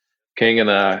King and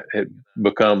I had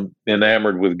become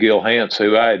enamored with Gil Hance,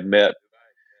 who I had met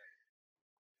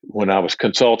when I was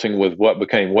consulting with what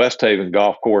became West Haven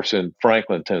Golf Course in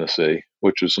Franklin, Tennessee,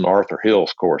 which is an Arthur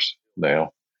Hills course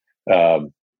now.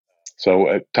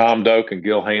 So Tom Doak and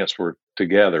Gil Hance were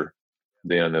together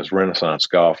then as Renaissance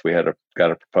Golf. We got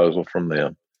a proposal from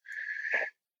them.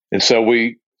 And so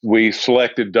we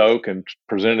selected Doak and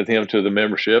presented him to the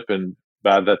membership. And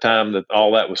by the time that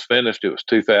all that was finished, it was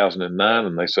 2009.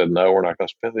 And they said, no, we're not going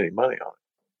to spend any money on it.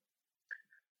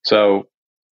 So,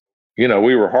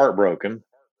 we were heartbroken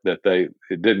that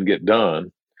it didn't get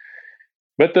done.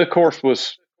 But the course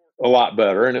was a lot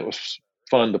better, and it was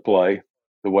fun to play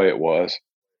the way it was.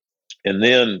 And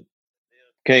then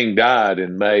King died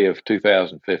in May of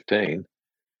 2015.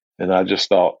 And I just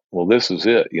thought, well, this is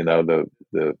it.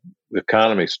 The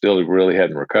economy still really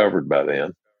hadn't recovered by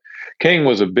then. King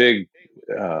was a big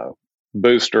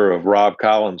booster of Rob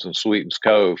Collins and Sweetens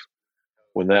Cove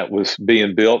when that was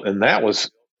being built. And that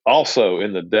was also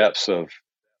in the depths of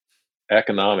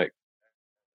economic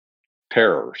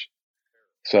terrors.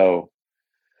 So,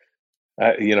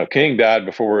 King died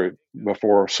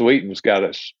before Sweetens got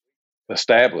us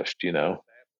established.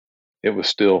 It was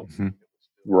still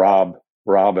Rob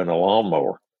and a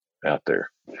lawnmower out there.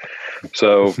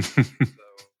 So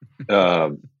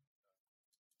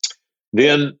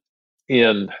then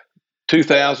in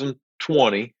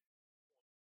 2020,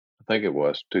 I think it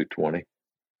was 220,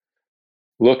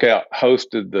 Lookout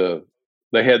hosted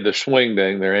they had the Swing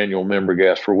Ding, their annual member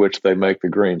gas, for which they make the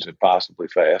greens impossibly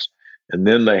fast. And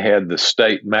then they had the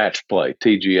state match play,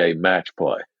 TGA match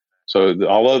play. So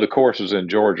although the course is in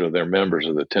Georgia, they're members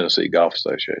of the Tennessee Golf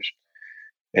Association.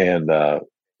 And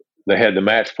they had the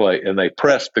match play, and they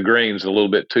pressed the greens a little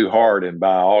bit too hard. And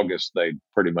by August, they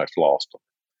pretty much lost them.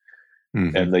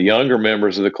 Mm-hmm. And the younger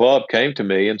members of the club came to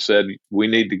me and said, we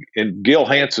need to, and Gil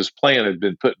Hance's plan had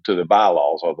been put into the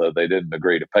bylaws, although they didn't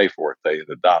agree to pay for it. They had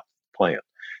adopted the plan.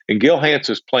 And Gil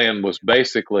Hance's plan was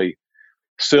basically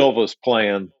Silva's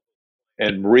plan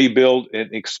and rebuild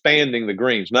and expanding the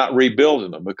greens, not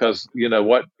rebuilding them, because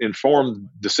what informed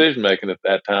decision making at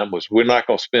that time was we're not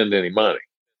going to spend any money.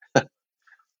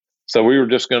 So we were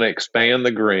just going to expand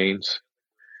the greens.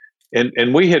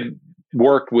 And we had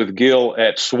worked with Gil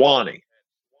at Swanee,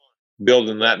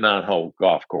 building that 9-hole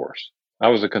golf course. I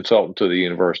was a consultant to the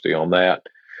university on that.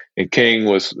 And King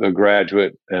was a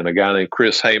graduate, and a guy named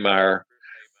Chris Haymeyer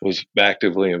was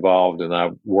actively involved, and I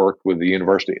worked with the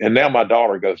university. And now my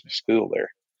daughter goes to school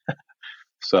there.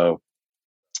 So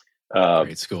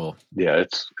great school. Yeah,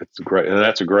 it's great. And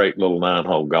that's a great little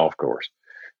 9-hole golf course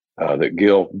that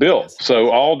Gil built. Yes.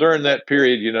 So all during that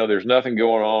period, there's nothing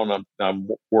going on. I'm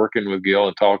working with Gil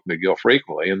and talking to Gil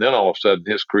frequently. And then all of a sudden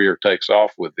his career takes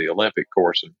off with the Olympic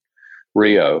course in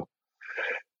Rio.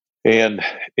 And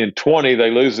in 20,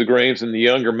 they lose the greens, and the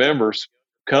younger members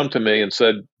come to me and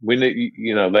said, we need,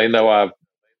 they know I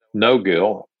know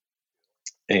Gil,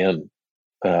 and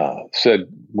said,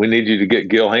 we need you to get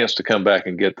Gil Hance to come back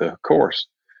and get the course.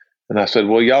 And I said,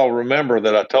 well, y'all remember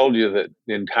that I told you that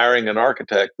in hiring an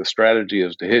architect, the strategy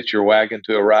is to hitch your wagon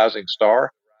to a rising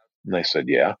star? And they said,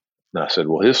 yeah. And I said,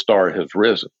 well, his star has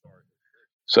risen.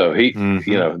 So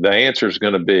the answer is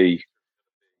going to be,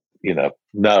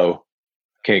 no,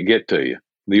 can't get to you.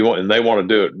 And they want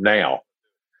to do it now.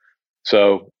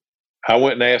 So I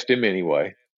went and asked him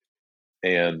anyway.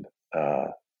 And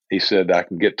he said, I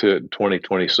can get to it in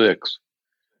 2026.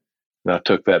 And I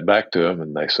took that back to them,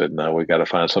 and they said, no, we got to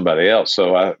find somebody else.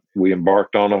 So we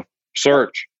embarked on a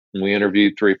search, and we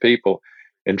interviewed 3 people.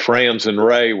 And Franz and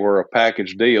Ray were a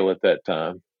package deal at that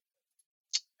time.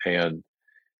 And,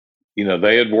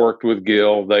 they had worked with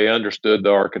Gil. They understood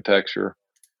the architecture.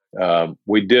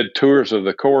 We did tours of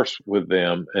the course with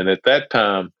them. And at that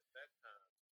time,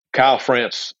 Kyle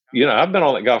France, I've been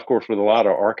on that golf course with a lot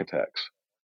of architects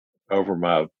over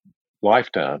my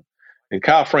lifetime. And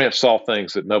Kyle France saw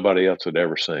things that nobody else had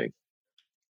ever seen.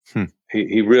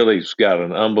 He really's got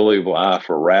an unbelievable eye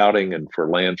for routing and for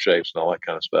land shapes and all that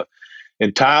kind of stuff.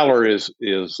 And Tyler is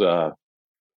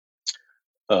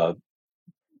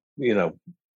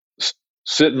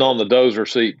sitting on the dozer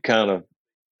seat kind of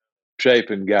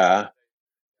shaping guy.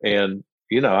 And,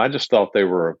 I just thought they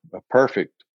were a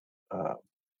perfect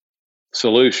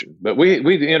solution. But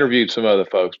we interviewed some other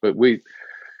folks, but we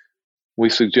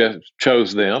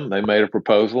chose them. They made a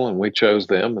proposal, and we chose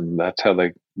them, and that's how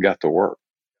they got to work.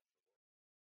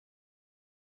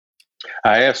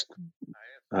 I asked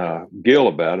Gil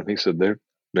about him. He said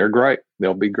they're great.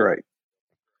 They'll be great.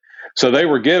 So they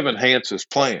were given Hance's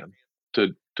plan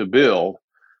to build,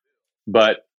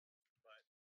 but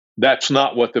that's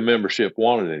not what the membership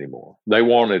wanted anymore. They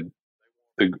wanted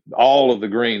all of the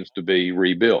greens to be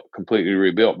completely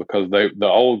rebuilt, because the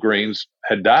old greens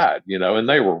had died, and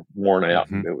they were worn out,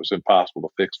 and it was impossible to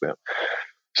fix them.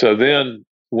 So then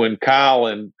when Kyle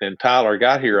and Tyler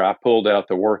got here, I pulled out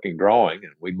the working drawing,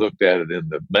 and we looked at it in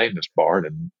the maintenance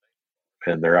barn,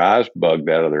 and their eyes bugged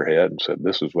out of their head and said,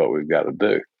 this is what we've got to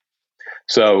do.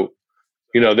 So,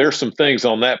 there's some things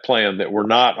on that plan that were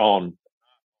not on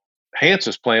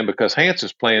Hance's plan, because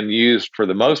Hance's plan used, for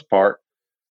the most part,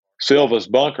 Silva's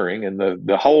bunkering, and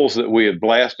the holes that we had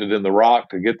blasted in the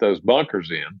rock to get those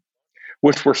bunkers in,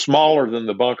 which were smaller than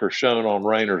the bunkers shown on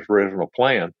Rayner's original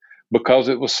plan, because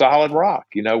it was solid rock.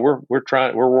 We're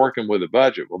working with a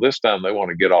budget. Well, this time they want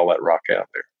to get all that rock out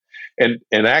there.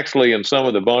 And actually, in some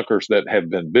of the bunkers that have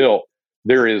been built,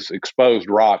 there is exposed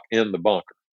rock in the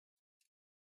bunker,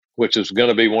 which is going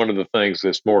to be one of the things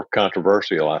that's more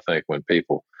controversial, I think, when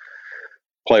people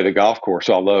play the golf course.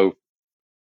 Although,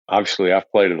 obviously,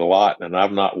 I've played it a lot, and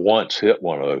I've not once hit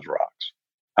one of those rocks.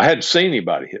 I hadn't seen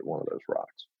anybody hit one of those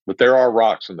rocks, but there are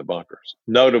rocks in the bunkers,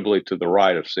 notably to the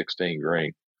right of 16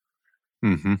 green.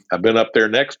 I've been up there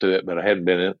next to it, but I hadn't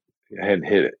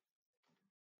hit it,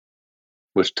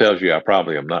 which tells you I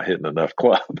probably am not hitting enough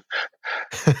club.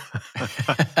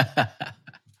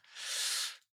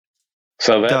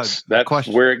 So that's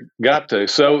where it got to.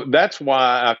 So that's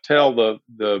why I tell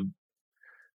the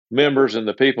members and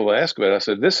the people that ask about it, I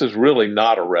said, this is really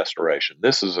not a restoration.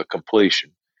 This is a completion,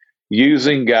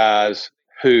 using guys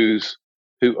who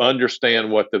understand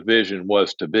what the vision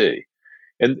was to be.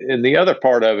 And the other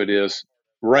part of it is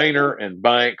Rayner and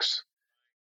Banks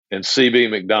and C.B.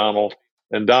 McDonald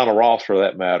and Donald Ross, for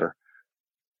that matter,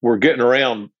 were getting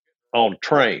around on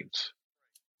trains.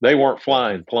 They weren't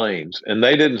flying planes, and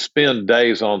they didn't spend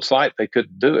days on site. They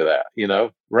couldn't do that.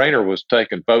 Rayner was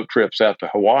taking boat trips out to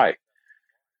Hawaii.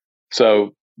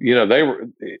 So,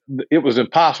 it was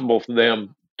impossible for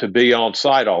them to be on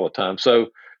site all the time. So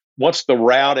once the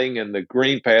routing and the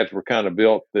green pads were kind of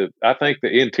built, I think the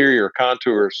interior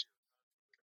contours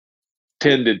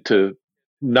tended to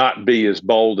not be as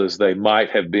bold as they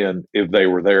might have been if they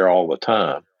were there all the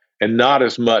time, and not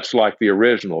as much like the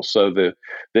original. So the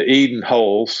Eden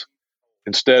holes,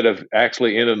 instead of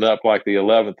actually ending up like the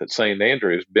 11th at St.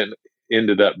 Andrews,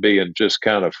 ended up being just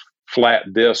kind of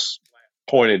flat discs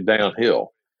pointed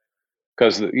downhill,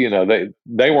 because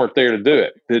they weren't there to do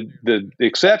it. The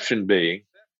exception being,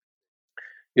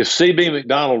 if C.B.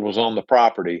 McDonald was on the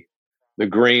property, the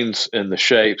greens and the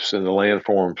shapes and the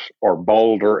landforms are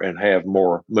bolder and have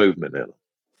more movement in them.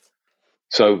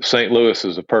 So St. Louis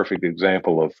is a perfect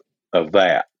example of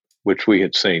that, which we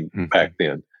had seen back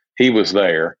then. He was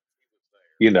there.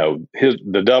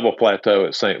 The double plateau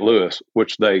at St. Louis,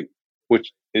 which they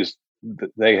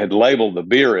had labeled the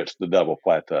Biarritz the double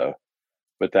plateau,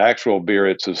 but the actual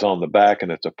Biarritz is on the back,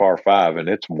 and it's a par 5, and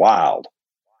it's wild.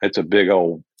 It's a big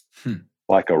old,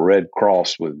 like a red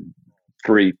cross with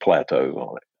 3 plateaus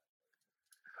on it.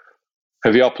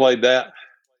 Have y'all played that?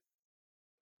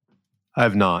 I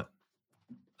have not.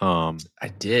 I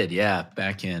did, yeah,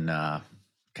 back in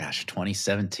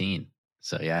 2017.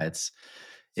 So yeah,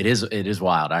 it is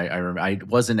wild. I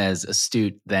wasn't as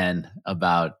astute then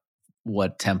about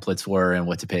what templates were and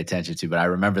what to pay attention to, but I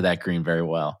remember that green very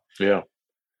well. Yeah.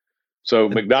 So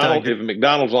And Doug, if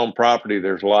McDonald's on property,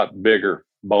 there's a lot bigger,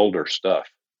 bolder stuff.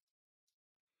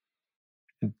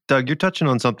 you're touching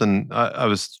on something. I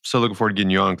was so looking forward to getting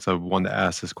you on because I wanted to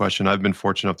ask this question. I've been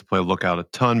fortunate enough to play Lookout a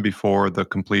ton before the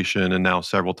completion and now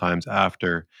several times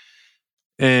after.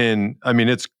 And I mean,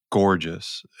 it's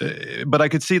gorgeous. But I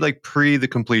could see like pre the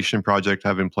completion project,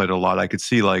 having played a lot, I could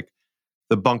see like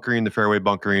the bunkering, the fairway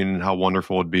bunkering, and how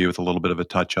wonderful it'd be with a little bit of a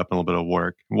touch up and a little bit of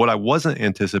work. What I wasn't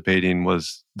anticipating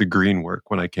was the green work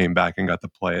when I came back and got to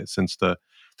play it since the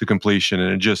completion.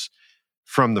 And it just,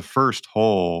 from the first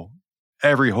hole,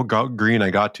 every green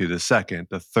I got to, the second,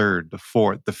 the third, the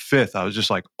fourth, the fifth, I was just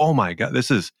like, oh my God,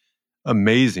 this is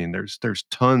amazing. There's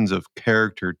tons of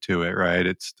character to it, right?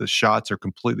 It's the shots are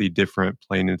completely different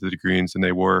playing into the greens than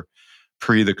they were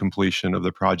pre the completion of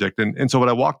the project. And so what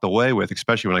I walked away with,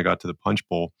 especially when I got to the punch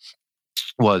bowl,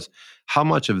 was how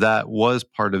much of that was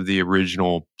part of the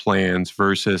original plans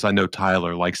versus, I know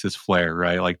Tyler likes his flair,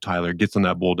 right? Like Tyler gets on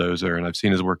that bulldozer, and I've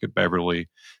seen his work at Beverly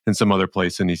and some other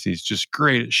place, and he's just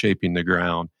great at shaping the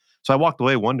ground. So I walked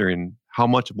away wondering how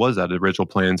much was that original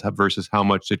plans versus how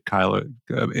much did Kyle,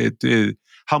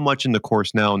 how much in the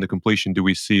course now in the completion do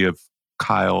we see of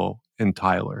Kyle and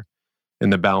Tyler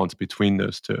and the balance between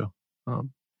those two?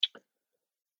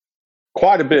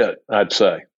 Quite a bit, I'd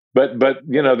say. But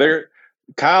they're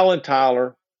Kyle and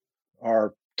Tyler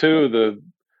are two of the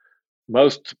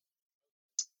most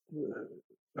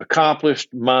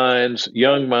accomplished minds,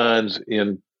 young minds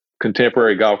in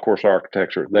contemporary golf course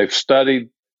architecture. They've studied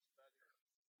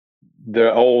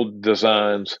the old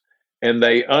designs and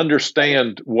they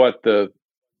understand what the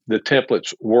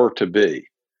templates were to be.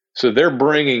 So they're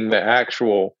bringing the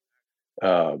actual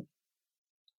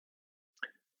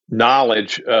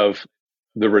knowledge of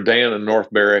the Redan and North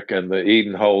Berwick and the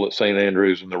Eden hole at St.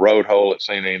 Andrews and the road hole at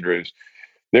St. Andrews.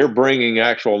 They're bringing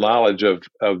actual knowledge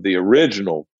of the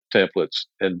original templates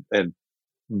and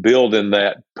building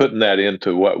that, putting that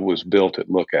into what was built at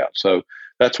Lookout. So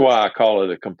that's why I call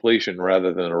it a completion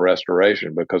rather than a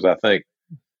restoration, because I think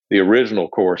the original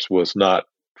course was not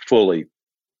fully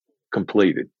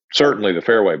completed. Certainly the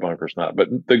fairway bunker's not, but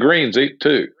the greens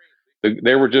too.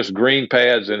 They were just green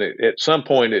pads, and at some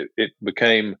point it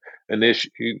became an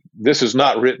issue. This is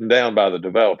not written down by the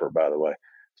developer, by the way.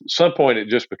 At some point it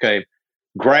just became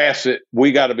grass it.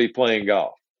 We got to be playing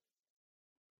golf.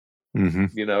 Mm-hmm.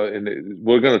 And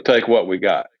we're going to take what we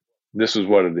got. This is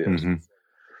what it is. Mm-hmm.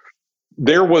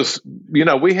 There was,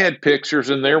 we had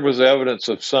pictures, and there was evidence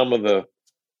of some of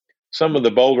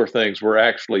the bolder things were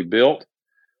actually built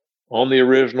on the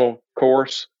original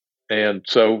course. And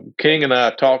so King and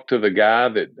I talked to the guy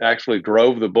that actually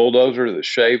drove the bulldozer that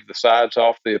shaved the sides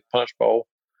off the punch bowl,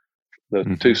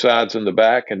 the two sides in the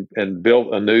back, and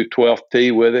built a new 12th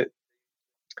tee with it.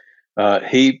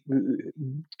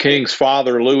 King's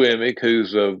father, Lou Emig,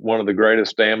 who's one of the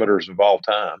greatest amateurs of all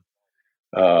time,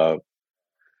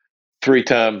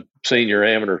 3-time senior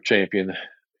amateur champion,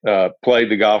 played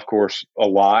the golf course a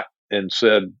lot and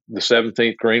said the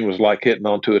 17th green was like hitting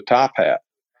onto a top hat.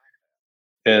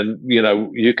 And,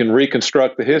 you can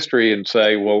reconstruct the history and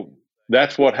say, well,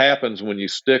 that's what happens when you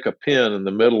stick a pin in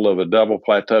the middle of a double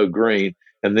plateau green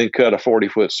and then cut a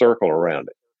 40-foot circle around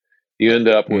it. You end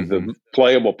up with the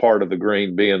playable part of the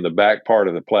green being the back part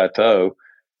of the plateau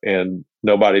and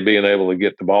nobody being able to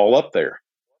get the ball up there.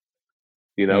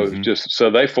 It was just,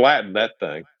 so they flattened that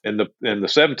thing. And the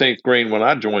 17th green when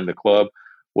I joined the club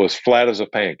was flat as a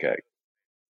pancake.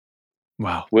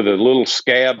 Wow. With a little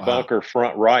scab bunker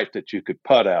front right that you could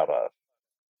putt out of.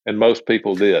 And most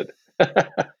people did. Wow,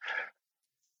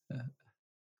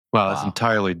 that's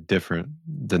entirely different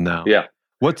than now. Yeah.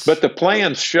 But the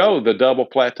plans show the double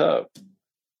plateau.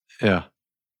 Yeah.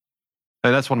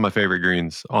 And that's one of my favorite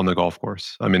greens on the golf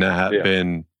course. I mean, it had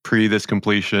been pre this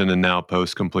completion and now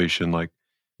post completion. Like,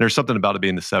 there's something about it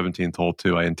being the 17th hole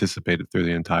too. I anticipated through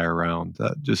the entire round.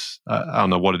 That just, I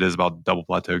don't know what it is about double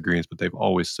plateau greens, but they've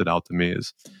always stood out to me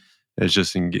as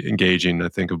just engaging. I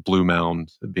think of Blue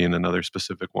Mound being another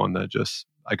specific one that just,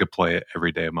 I could play it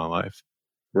every day of my life.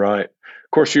 Right.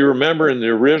 Of course, you remember in the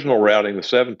original routing, the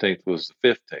 17th was the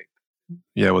 15th.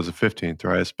 Yeah, it was the 15th,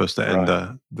 right? It's supposed to end,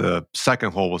 the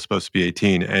second hole was supposed to be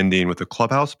 18, ending with the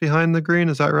clubhouse behind the green.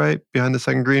 Is that right? Behind the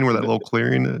second green where that little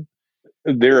clearing is?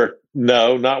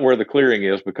 No, not where the clearing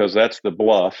is, because that's the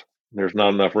bluff. There's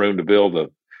not enough room to build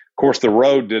of course, the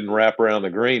road didn't wrap around the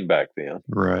green back then.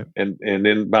 Right. And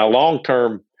in my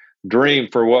long-term dream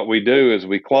for what we do is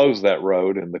we close that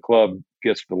road and the club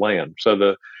gets the land. So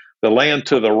the land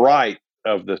to the right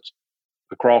of the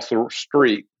across the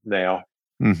street now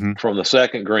from the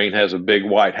second green has a big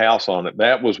white house on it.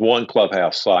 That was one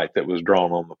clubhouse site that was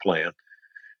drawn on the plan.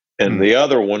 And the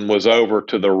other one was over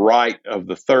to the right of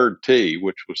the third tee,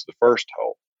 which was the first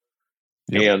hole.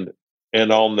 Yep.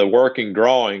 And on the working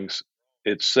drawings,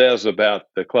 it says about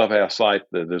the clubhouse site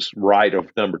that is right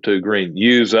of number 2 green,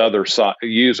 use other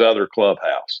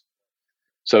clubhouse.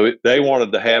 So they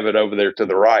wanted to have it over there to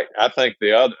the right. I think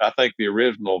the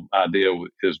original idea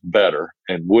is better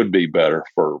and would be better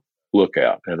for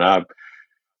Lookout. And I've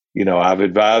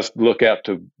advised Lookout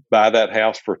to buy that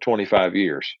house for 25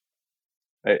 years.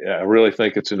 I really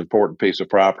think it's an important piece of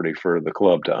property for the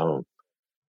club to own.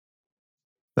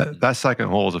 That second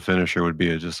hole as a finisher would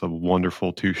be just a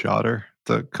wonderful 2-shotter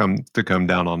to come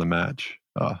down on the match.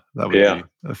 That would be a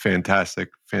fantastic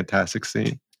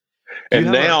scene.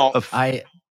 And now that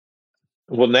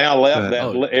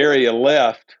area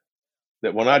left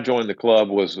that when I joined the club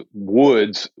was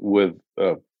woods with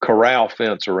a corral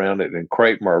fence around it and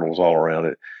crepe myrtles all around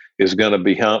it, is going to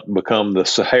become the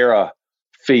Sahara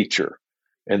feature.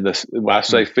 And I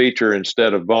say feature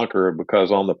instead of bunker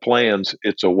because on the plans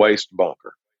it's a waste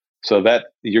bunker. So that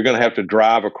you're going to have to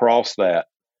drive across that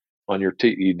on your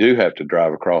tee. You do have to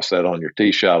drive across that on your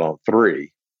tee shot on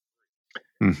 3.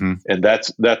 And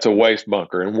that's a waste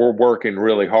bunker. And we're working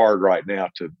really hard right now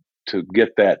to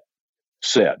get that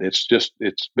set. It's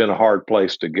been a hard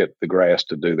place to get the grass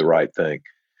to do the right thing,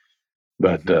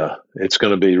 but it's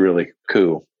going to be really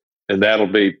cool. And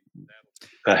that'll be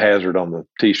a hazard on the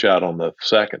tee shot on the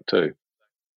second too.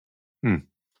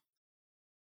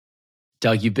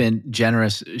 Doug, you've been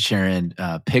generous sharing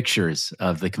pictures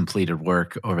of the completed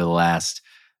work over the last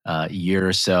year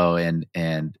or so,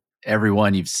 and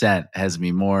everyone you've sent has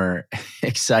me more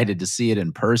excited to see it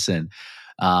in person.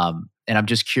 And I'm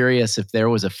just curious if there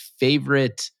was a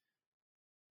favorite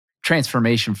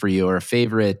transformation for you or a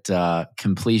favorite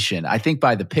completion. I think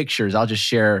by the pictures, I'll just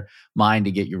share mine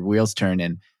to get your wheels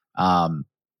turning.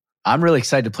 I'm really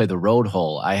excited to play the road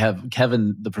hole. I have,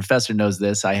 Kevin, the professor knows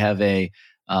this. I have a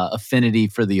affinity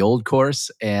for the old course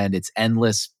and its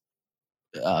endless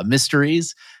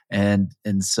mysteries. And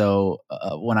so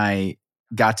when I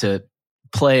got to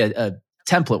play a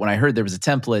template, when I heard there was a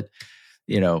template,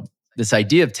 this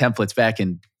idea of templates back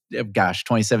in,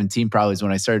 2017 probably is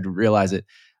when I started to realize it.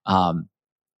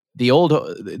 The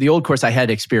old course I had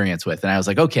experience with, and I was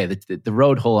like, okay, the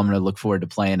road hole I'm going to look forward to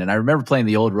playing. And I remember playing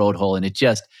the old road hole, and it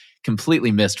just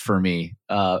completely missed for me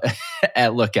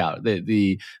at Lookout.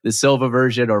 The Silva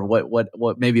version, or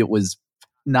what maybe it was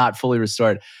not fully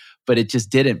restored, but it just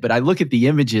didn't. But I look at the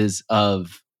images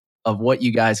of what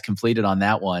you guys completed on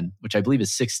that one, which I believe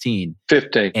is 16.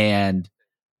 15. And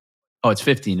it's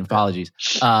 15. Apologies.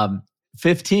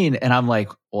 15. And I'm like,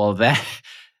 well, that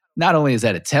not only is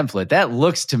that a template, that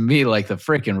looks to me like the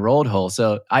freaking road hole.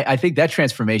 So I think that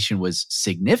transformation was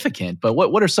significant. But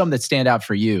what are some that stand out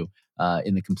for you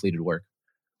in the completed work?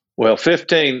 Well,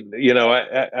 15,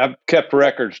 I've kept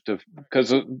records because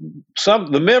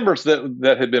the members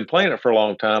that had been playing it for a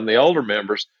long time, the older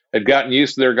members had gotten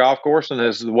used to their golf course, and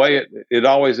as the way it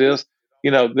always is,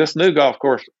 this new golf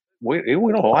course, we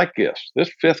don't like this. This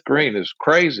 5th green is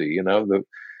crazy.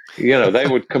 They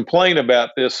would complain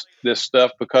about this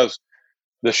stuff because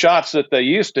the shots that they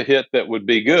used to hit that would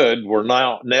be good were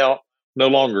now no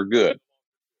longer good.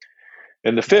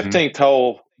 And the 15th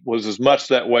hole was as much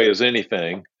that way as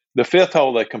anything. The 5th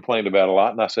hole they complained about a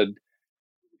lot, and I said,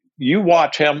 "You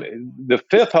watch the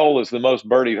 5th hole is the most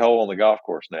birdied hole on the golf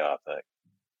course now, I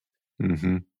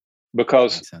think."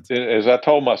 Because as I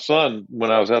told my son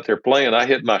when I was out there playing, I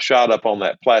hit my shot up on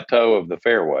that plateau of the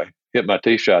fairway, hit my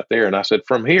tee shot there, and I said,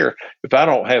 "From here, if I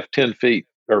don't have 10 feet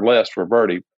or less for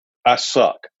birdie, I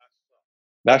suck.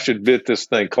 I should hit this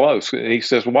thing close." And he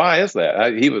says, "Why is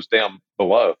that?" He was down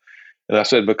below. And I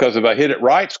said, because if I hit it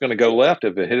right, it's going to go left.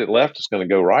 If I hit it left, it's going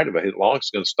to go right. If I hit it long, it's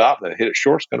going to stop. And if I hit it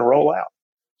short, it's going to roll out.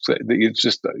 So it's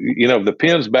just, the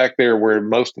pins back there where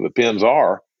most of the pins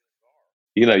are,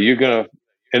 you're going to,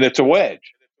 and it's a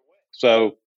wedge.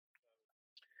 So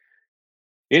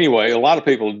anyway, a lot of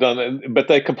people have done it, but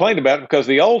they complained about it because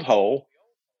the old hole,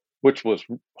 which was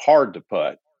hard to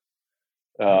putt,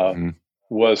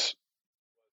 was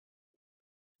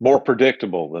more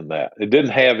predictable than that. It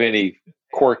didn't have any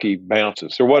quirky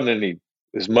bounces. There wasn't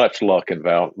as much luck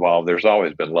involved. There's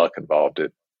always been luck involved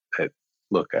at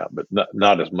Lookout, but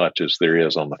not as much as there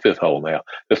is on the 5th hole now.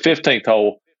 The 15th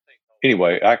hole,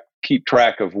 anyway, I keep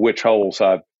track of which holes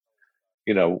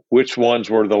which ones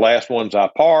were the last ones I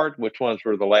parred, which ones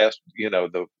were the last,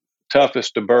 the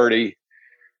toughest to birdie.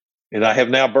 And I have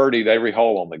now birdied every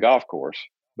hole on the golf course,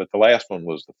 but the last one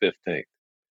was the 15th.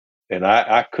 And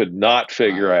I could not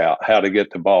figure out how to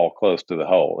get the ball close to the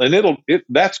hole. And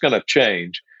that's going to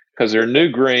change because there are new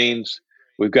greens.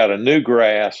 We've got a new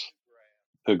grass.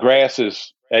 The grass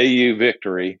is AU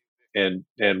Victory. And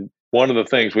one of the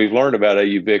things we've learned about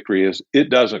AU Victory is it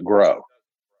doesn't grow.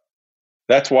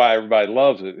 That's why everybody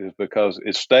loves it, is because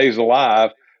it stays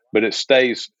alive, but it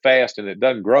stays fast and it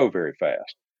doesn't grow very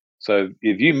fast. So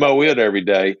if you mow it every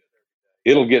day,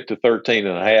 it'll get to 13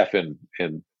 and a half in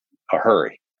a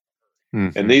hurry.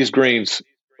 Mm-hmm. And these greens,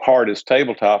 hard as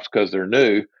tabletops because they're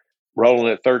new, rolling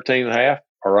at 13 and a half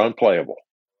are unplayable.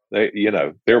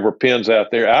 There were pins out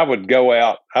there. I would go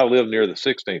out. I live near the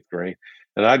 16th green,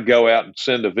 and I'd go out and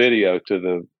send a video to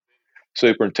the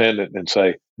superintendent and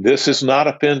say, "This is not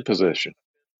a pin position,"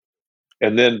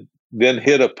 and then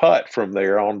hit a putt from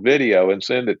there on video and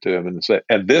send it to him and say,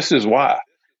 "And this is why.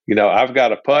 I've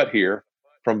got a putt here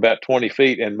from about 20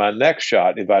 feet, and my next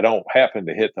shot, if I don't happen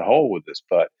to hit the hole with this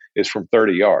putt, is from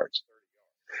 30 yards."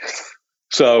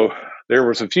 So there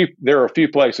are a few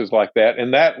places like that,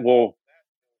 and that will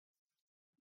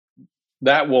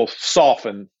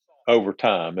soften over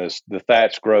time as the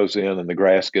thatch grows in and the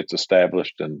grass gets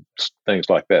established and things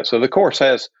like that. So the course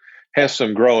has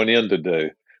some growing in to do,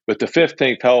 but the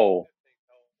 15th hole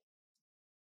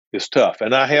is tough,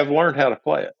 and I have learned how to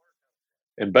play it.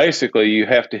 And basically, you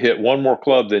have to hit one more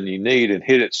club than you need and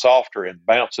hit it softer and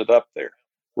bounce it up there,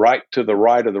 right to the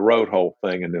right of the road hole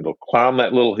thing, and it'll climb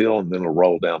that little hill and then it'll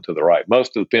roll down to the right.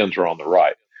 Most of the pins are on the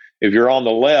right. If you're on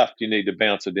the left, you need to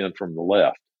bounce it in from the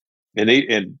left. And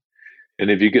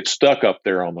if you get stuck up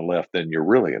there on the left, then you're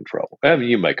really in trouble. I mean,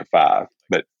 you make a 5,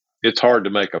 but it's hard to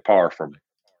make a par from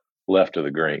left of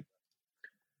the green,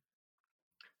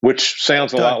 which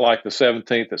sounds a lot like the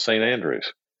 17th at St.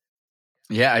 Andrews.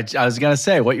 Yeah, I was going to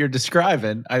say, what you're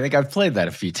describing, I think I've played that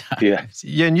a few times.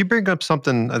 Yeah, and you bring up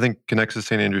something I think connects to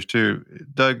St. Andrews too.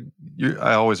 Doug,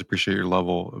 I always appreciate your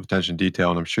level of attention to detail,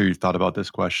 and I'm sure you've thought about this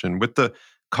question. With the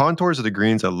contours of the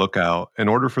greens at Lookout, in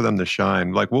order for them to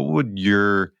shine, like what would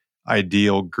your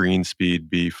ideal green speed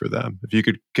be for them? If you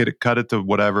could cut it to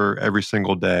whatever every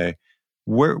single day,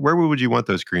 where would you want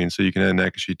those greens so you can then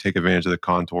actually take advantage of the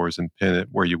contours and pin it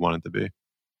where you want it to be?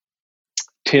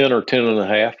 10 or 10 and a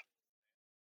half.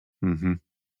 Mm-hmm.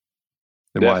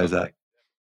 And Definitely. Why is that?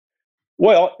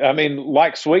 Well, I mean,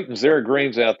 like Sweetens, there are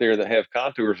greens out there that have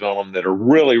contours on them that are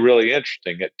really, really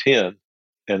interesting at 10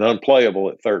 and unplayable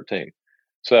at 13.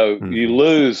 So you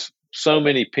lose so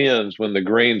many pins when the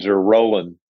greens are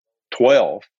rolling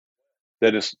 12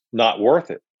 that it's not worth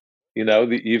it.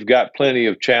 You've got plenty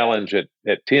of challenge at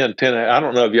 10. I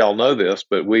don't know if y'all know this,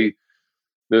 but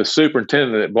the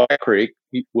superintendent at Black Creek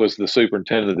was the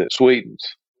superintendent at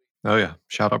Sweetens. Oh yeah,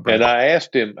 shout out, Brad. And I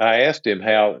asked him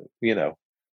how,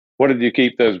 what did you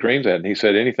keep those greens at? And he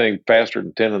said anything faster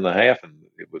than 10 and a half, and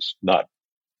it was not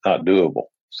doable.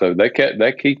 So they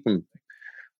keep them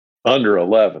under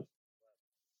 11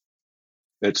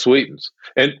 at Sweetens.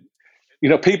 And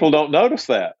people don't notice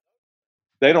that.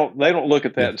 They don't look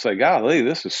at that and say, "Golly,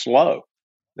 this is slow."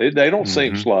 They don't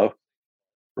seem slow,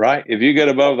 right? If you get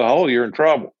above the hole, you're in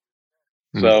trouble.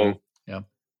 So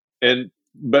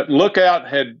but Lookout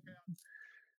had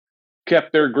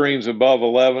kept their greens above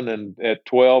 11 and at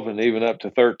 12 and even up to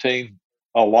 13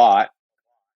 a lot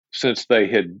since they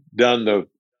had done the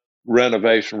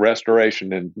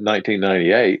restoration in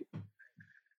 1998.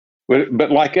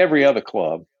 But like every other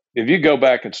club, if you go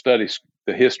back and study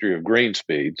the history of green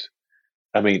speeds,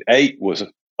 I mean, 8 was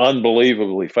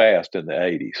unbelievably fast in the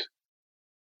 80s.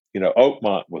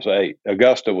 Oakmont was 8.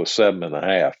 Augusta was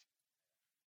 7.5.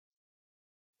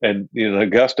 And,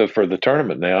 Augusta for the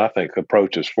tournament now, I think,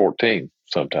 approaches 14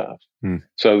 sometimes.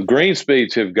 So green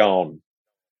speeds have gone,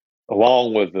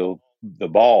 along with the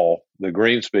ball, the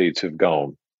green speeds have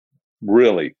gone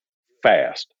really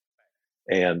fast.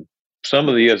 And some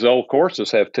of these old courses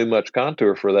have too much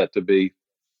contour for that to be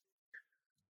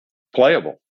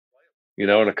playable.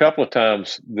 And a couple of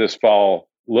times this fall,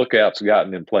 Lookout's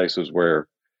gotten in places where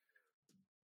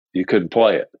you couldn't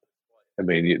play it. I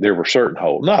mean, there were certain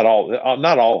holes. Not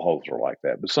all holes are like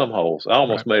that, but some holes. I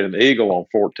almost made an eagle on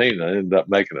 14, and I ended up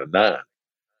making a 9.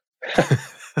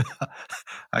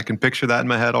 I can picture that in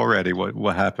my head already.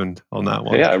 What happened on that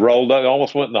one? Yeah, it rolled up,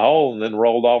 almost went in the hole, and then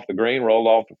rolled off the green, rolled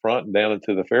off the front, and down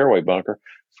into the fairway bunker.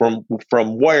 From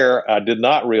where I did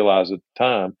not realize at the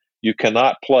time, you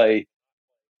cannot play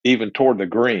even toward the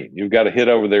green. You've got to hit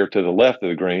over there to the left of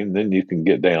the green, and then you can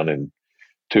get down in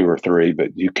 2 or 3,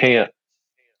 but you can't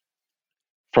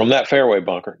from that fairway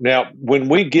bunker. Now, when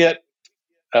we get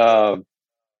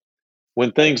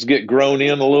when things get grown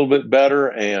in a little bit better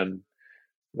and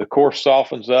the course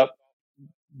softens up,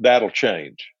 that'll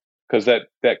change, because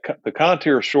the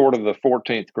contour short of the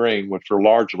 14th green, which are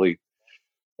largely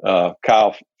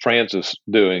Kyle Francis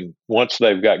doing, once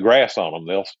they've got grass on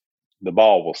them, the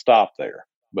ball will stop there.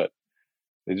 But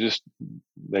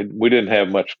we didn't have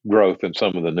much growth in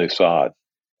some of the new sod.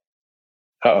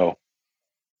 Uh-oh,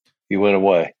 you went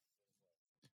away.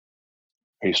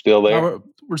 Are you still there? No,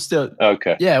 we're still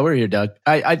okay. Yeah, we're here, Doug.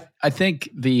 I think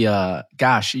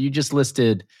gosh, you just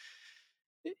listed,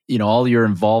 all your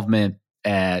involvement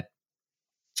at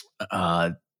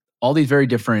all these very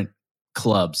different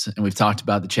clubs, and we've talked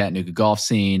about the Chattanooga golf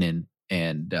scene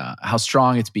and how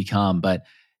strong it's become. But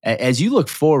as you look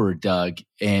forward, Doug,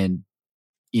 and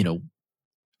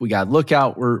we got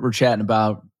Lookout. We're chatting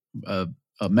about a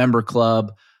member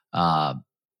club.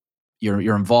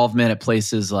 Your involvement at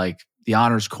places like the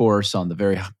Honors Course on the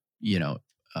very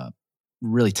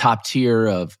really top tier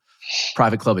of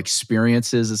private club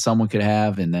experiences that someone could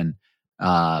have, and then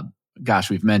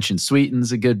we've mentioned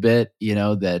Sweeten's a good bit.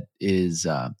 That is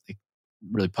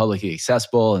really publicly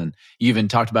accessible, and you even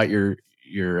talked about your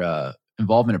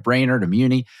involvement at Brainerd,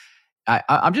 Muni.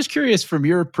 I'm just curious from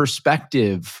your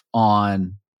perspective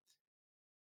on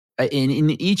in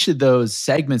each of those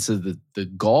segments of the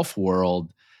golf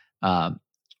world,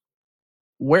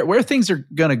 where things are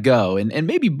going to go, and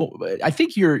maybe I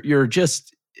think you're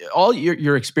just all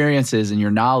your experiences and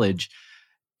your knowledge.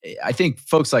 I think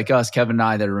folks like us, Kevin and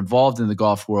I, that are involved in the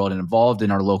golf world and involved in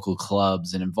our local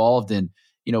clubs and involved in,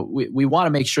 we want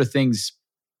to make sure things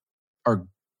are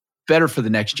better for the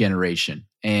next generation.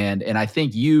 And I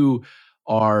think you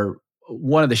are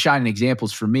one of the shining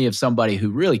examples for me of somebody who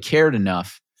really cared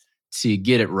enough to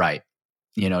get it right,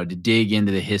 to dig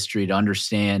into the history, to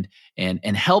understand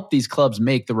and help these clubs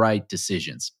make the right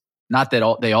decisions. Not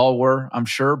that they all were, I'm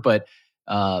sure, but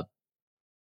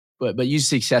you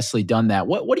successfully done that.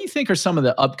 What do you think are some of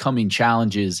the upcoming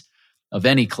challenges of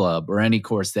any club or any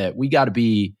course that we got to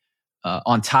be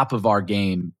on top of our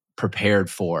game prepared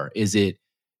for? Is it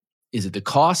the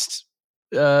cost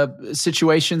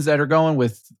situations that are going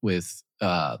with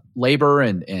labor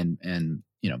and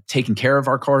taking care of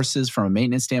our courses from a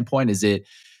maintenance standpoint? Is it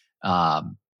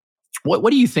what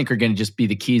do you think are going to just be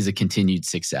the keys of continued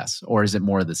success, or is it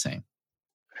more of the same?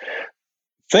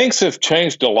 Things have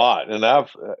changed a lot, and I've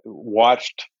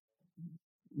watched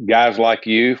guys like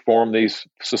you form these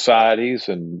societies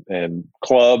and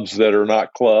clubs that are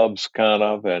not clubs, kind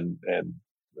of, and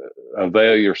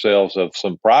avail yourselves of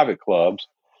some private clubs.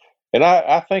 And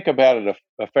I think about it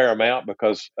a fair amount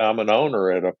because I'm an owner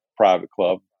at a private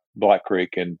club, Black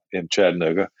Creek in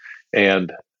Chattanooga,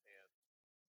 and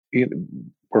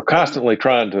we're constantly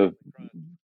trying to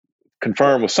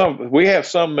confirm with we have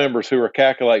some members who are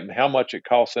calculating how much it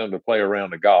costs them to play a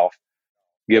round of golf,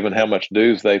 given how much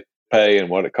dues they pay and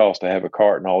what it costs to have a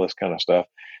cart and all this kind of stuff.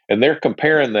 And they're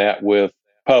comparing that with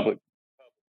public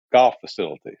golf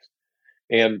facilities.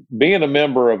 And being a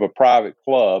member of a private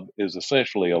club is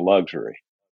essentially a luxury.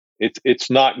 It's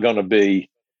not going to be,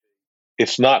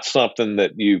 it's not something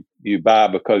that you buy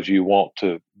because you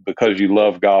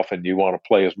love golf and you want to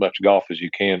play as much golf as you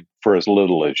can for as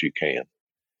little as you can.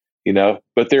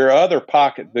 But there are other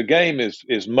pockets. The game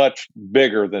is much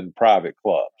bigger than private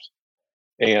clubs.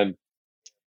 And,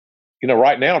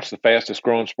 right now it's the fastest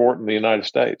growing sport in the United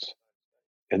States.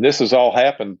 And this has all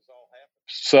happened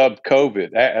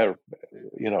sub-COVID,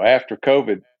 after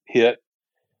COVID hit.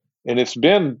 And it's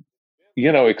been,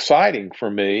 exciting for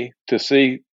me to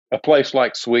see a place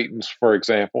like Sweeten's, for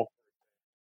example,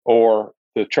 or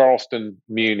the Charleston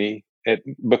Muni,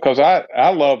 because I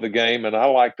love the game and I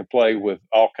like to play with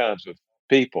all kinds of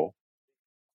people.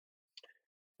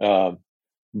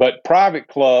 But private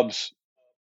clubs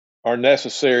are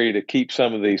necessary to keep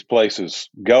some of these places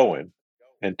going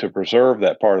and to preserve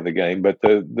that part of the game. But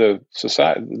the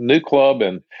society, the new club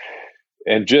and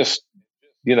just,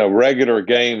 regular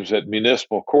games at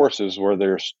municipal courses where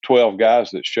there's 12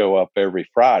 guys that show up every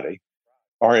Friday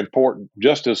are important,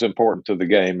 just as important to the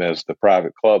game as the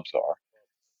private clubs are.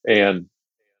 And,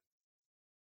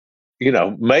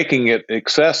 making it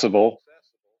accessible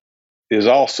is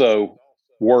also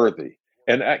worthy.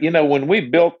 And, when we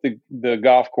built the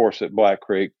golf course at Black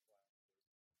Creek,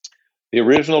 the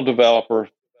original developer,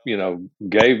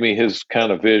 gave me his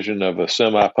kind of vision of a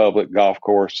semi-public golf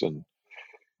course and,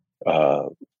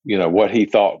 what he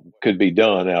thought could be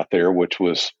done out there, which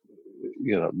was,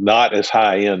 not as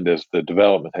high end as the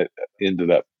development had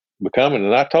ended up becoming.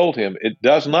 And I told him it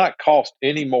does not cost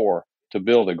any more to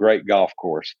build a great golf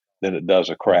course than it does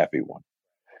a crappy one.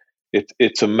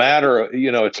 It's a matter of,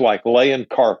 it's like laying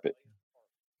carpet.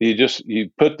 You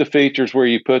put the features where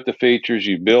you put the features,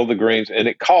 you build the greens, and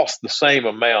it costs the same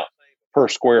amount per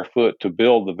square foot to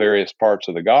build the various parts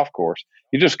of the golf course.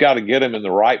 You just got to get them in the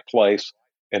right place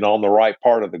and on the right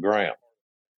part of the ground.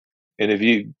 And if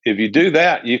you do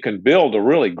that, you can build a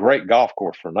really great golf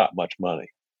course for not much money.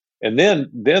 And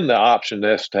then the options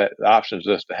as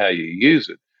to how you use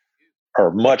it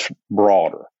are much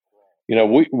broader.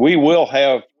 We will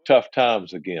have tough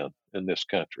times again in this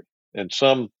country, and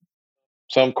some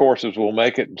courses will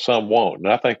make it and some won't.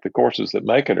 And I think the courses that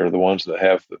make it are the ones that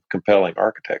have the compelling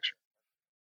architecture.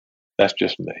 That's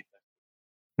just me.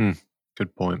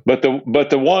 Good point. But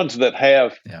the ones that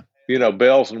have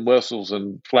bells and whistles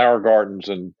and flower gardens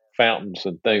and fountains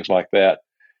and things like that,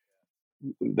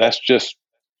 that's just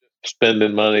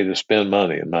spending money to spend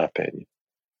money, in my opinion.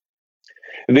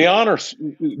 And the honors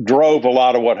drove a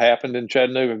lot of what happened in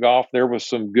Chattanooga golf. There was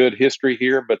some good history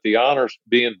here, but the honors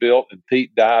being built and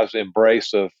Pete Dye's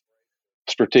embrace of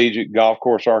strategic golf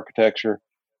course architecture,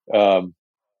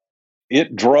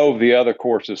 it drove the other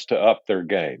courses to up their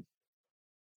game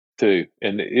too.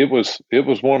 And it was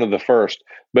one of the first.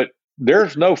 But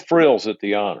there's no frills at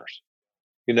the honors.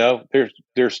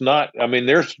 There's not. I mean,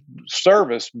 there's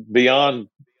service beyond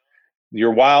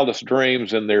your wildest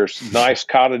dreams, and there's nice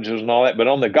cottages and all that. But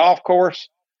on the golf course,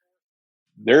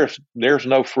 there's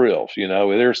no frills.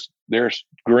 There's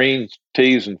greens,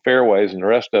 tees, and fairways, and the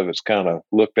rest of it's kind of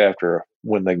looked after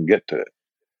when they can get to it.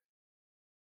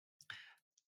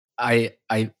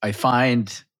 I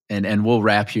find, and we'll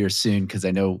wrap here soon because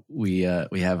I know we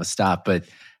have a stop, but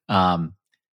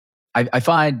I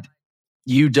find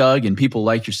you, Doug, and people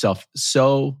like yourself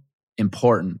so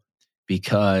important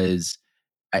because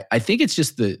I think it's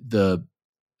just the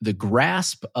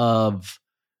grasp of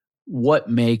what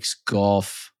makes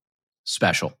golf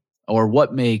special, or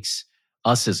what makes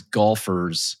us as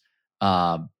golfers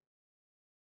feel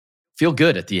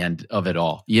good at the end of it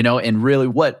all, and really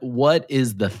what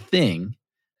is the thing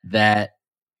that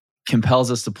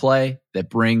compels us to play, that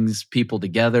brings people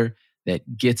together,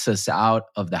 that gets us out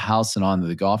of the house and onto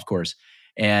the golf course.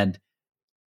 And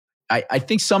I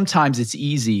think sometimes it's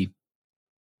easy.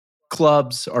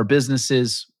 Clubs or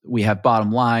businesses, we have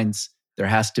bottom lines. There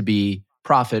has to be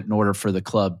profit in order for the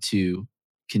club to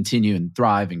continue and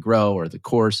thrive and grow, or the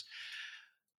course.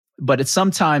 But it's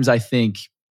sometimes, I think,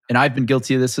 and I've been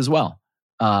guilty of this as well,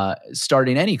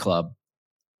 starting any club,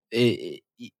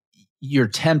 you're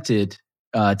tempted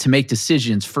to make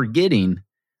decisions forgetting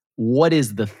what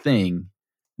is the thing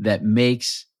that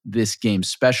makes this game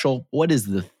special. What is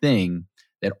the thing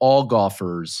that all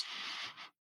golfers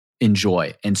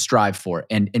enjoy and strive for,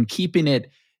 and keeping it,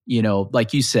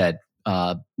 like you said,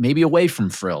 maybe away from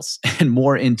frills and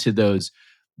more into those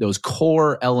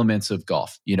core elements of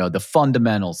golf, the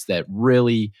fundamentals that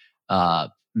really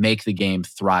make the game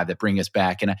thrive, that bring us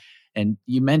back. And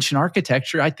you mentioned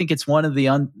architecture. I think it's one of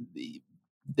the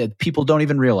that people don't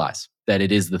even realize that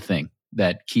it is the thing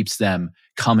that keeps them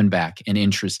coming back and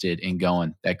interested in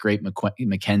going. That great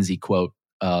Mackenzie quote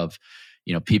of,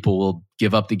 people will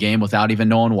give up the game without even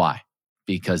knowing why,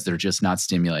 because they're just not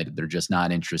stimulated. They're just not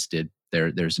interested.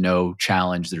 There's no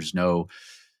challenge. There's no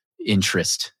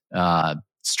interest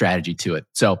strategy to it.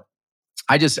 So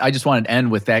I just wanted to end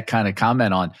with that kind of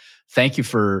comment on thank you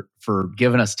for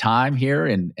giving us time here.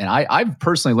 And I've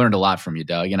personally learned a lot from you,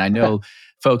 Doug. And I know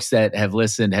folks that have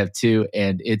listened have too.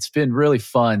 And it's been really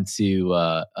fun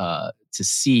to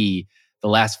see the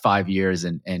last 5 years,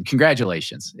 and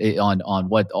congratulations on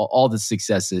what all the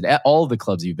successes, all the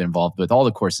clubs you've been involved with, all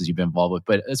the courses you've been involved with,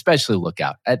 but especially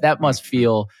Lookout. That must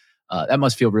feel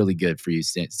really good for you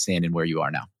standing where you are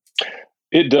now.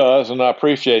 It does, and I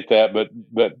appreciate that.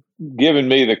 But giving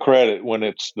me the credit when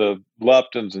it's the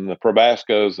Luptons and the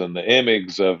Probascos and the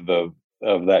Emmigs of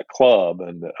that club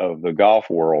and of the golf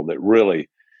world that really,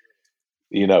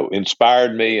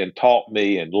 inspired me and taught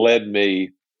me and led me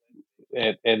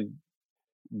and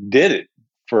did it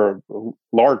for a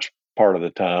large part of the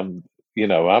time.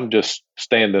 I'm just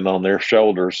standing on their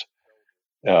shoulders,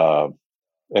 and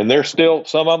they're still,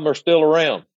 some of them are still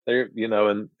around. They're,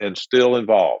 and still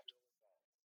involved.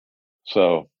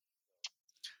 So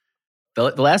the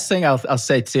last thing I'll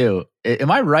say too, am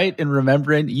I right in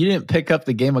remembering you didn't pick up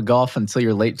the game of golf until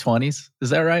your late 20s? Is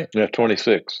that right? Yeah,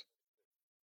 26.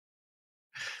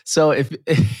 So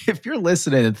if you're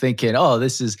listening and thinking, oh,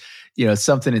 this is,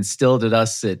 something instilled in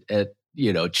us at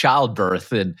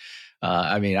childbirth. And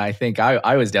I think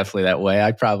I was definitely that way.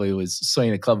 I probably was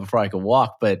swinging a club before I could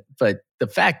walk, but the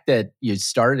fact that you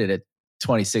started at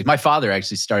 26, my father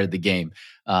actually started the game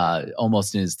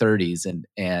almost in his 30s, and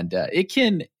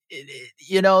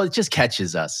it just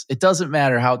catches us. It doesn't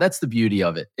matter how, that's the beauty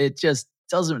of it. It just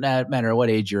doesn't matter what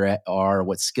age you're at or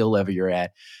what skill level you're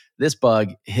at. This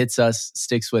bug hits us,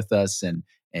 sticks with us, and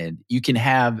you can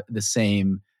have the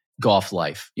same golf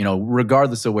life,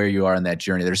 regardless of where you are in that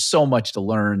journey. There's so much to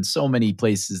learn, so many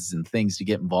places and things to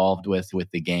get involved with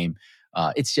the game.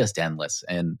 It's just endless,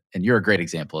 and you're a great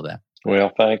example of that.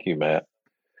 Well, thank you, Matt.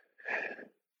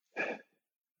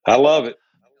 I love it,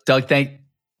 Doug. Thank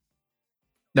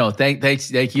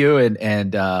you,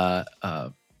 and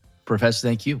Professor,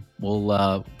 thank you.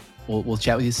 We'll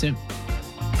chat with you soon.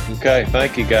 Okay,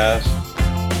 thank you, guys.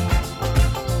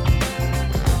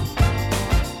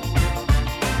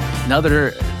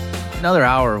 Another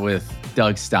hour with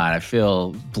Doug Stein. I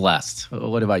feel blessed.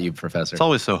 What about you, Professor? It's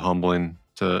always so humbling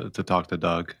to talk to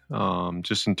Doug,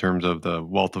 just in terms of the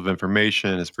wealth of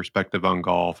information, his perspective on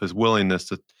golf, his willingness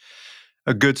to,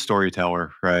 a good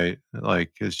storyteller, right?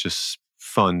 Like, it's just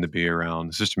fun to be around.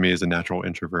 It's just me as a natural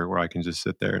introvert where I can just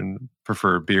sit there and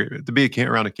prefer to be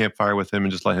around a campfire with him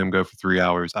and just let him go for 3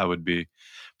 hours. I would be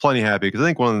plenty happy, because I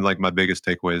think one of my biggest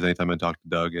takeaways anytime I talk to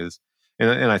Doug is,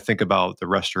 and I think about the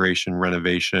restoration,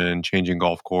 renovation, changing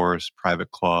golf course, private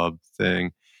club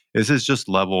thing, is his just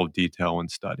level of detail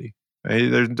and study. Right?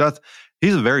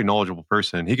 He's a very knowledgeable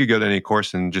person. He could go to any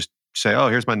course and just say, oh,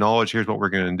 here's my knowledge, here's what we're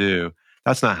going to do.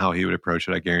 That's not how he would approach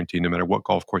it, I guarantee. No matter what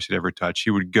golf course he'd ever touch,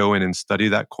 he would go in and study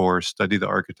that course, study the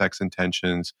architect's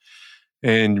intentions,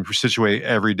 and situate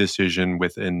every decision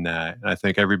within that. And I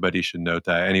think everybody should note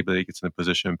that. Anybody that gets in a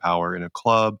position of power in a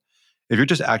club, if you're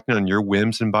just acting on your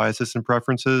whims and biases and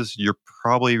preferences, you're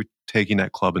probably taking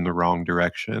that club in the wrong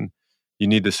direction. You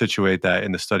need to situate that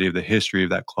in the study of the history of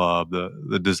that club,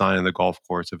 the design of the golf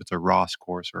course, if it's a Ross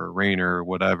course or a Rainer or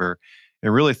whatever,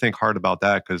 and really think hard about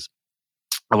that. Because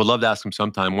I would love to ask him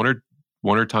sometime, one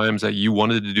or times that you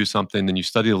wanted to do something, then you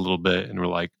studied a little bit and were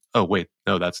like, oh, wait,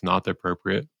 no, that's not the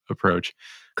appropriate approach.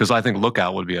 Because I think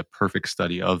Lookout would be a perfect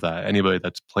study of that. Anybody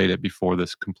that's played it before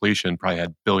this completion probably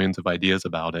had billions of ideas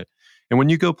about it. And when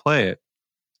you go play it,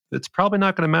 it's probably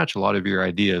not going to match a lot of your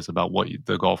ideas about what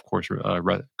the golf course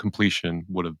completion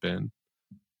would have been.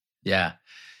 Yeah.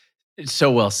 It's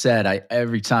so well said.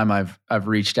 Every time I've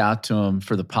reached out to him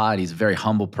for the pod, he's a very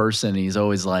humble person. And he's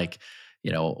always like,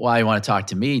 why you want to talk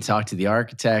to me? Talk to the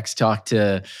architects. Talk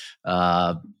to,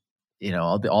 all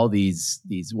these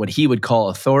what he would call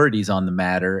authorities on the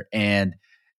matter. And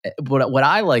what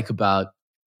I like about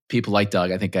people like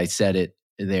Doug, I think I said it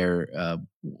there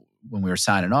when we were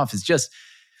signing off, is just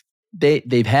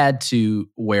they've had to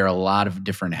wear a lot of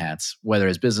different hats, whether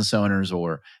as business owners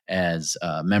or as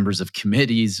members of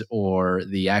committees, or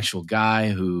the actual guy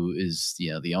who is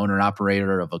the owner and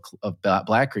operator of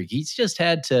Black Creek. He's just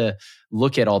had to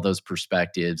look at all those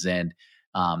perspectives, and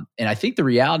I think the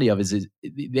reality of it is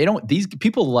they don't. These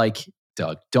people like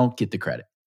Doug don't get the credit.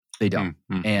 They don't,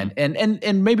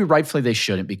 and maybe rightfully they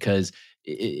shouldn't, because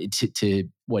to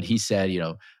what he said,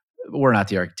 we're not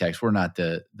the architects, we're not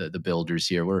the builders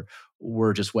here.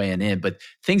 We're just weighing in, but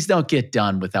things don't get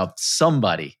done without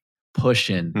somebody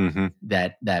pushing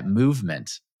that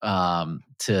movement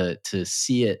to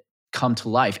see it come to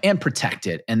life and protect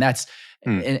it. And that's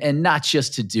and not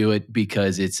just to do it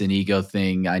because it's an ego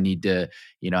thing. I need to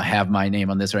have my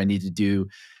name on this, or I need to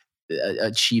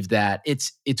achieve that.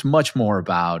 It's much more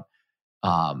about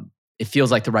it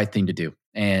feels like the right thing to do.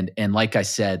 And like I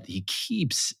said,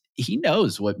 he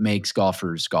knows what makes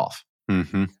golfers golf.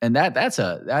 And that's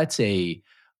a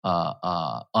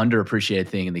underappreciated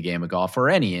thing in the game of golf, or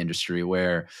any industry,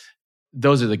 where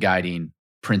those are the guiding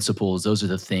principles. Those are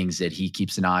the things that he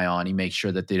keeps an eye on. He makes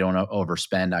sure that they don't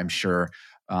overspend, I'm sure,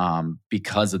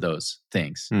 because of those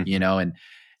things, and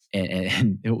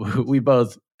we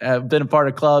both have been a part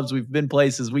of clubs. We've been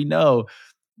places. We know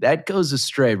that goes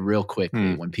astray real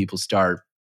quickly when people start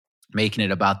making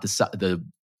it about the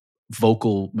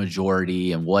vocal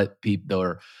majority and what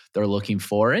people they're looking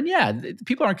for. And yeah,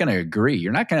 people aren't going to agree.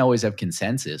 You're not going to always have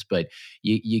consensus, but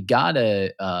you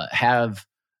gotta have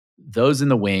those in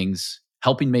the wings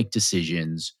helping make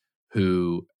decisions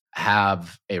who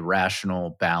have a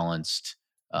rational, balanced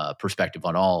perspective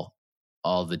on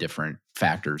all the different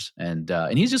factors. And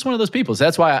he's just one of those people. So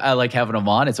that's why I like having him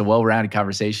on. It's a well-rounded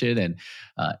conversation, and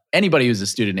anybody who's a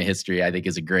student of history, I think,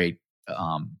 is a great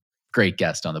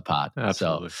guest on the pod.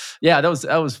 Absolutely. So yeah, that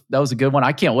was a good one.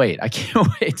 I can't wait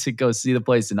to go see the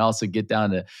place and also get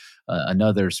down to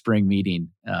another spring meeting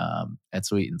at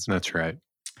Sweetens. That's right.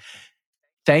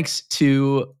 Thanks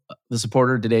to the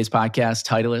supporter of today's podcast,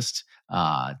 Titleist.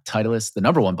 Titleist, the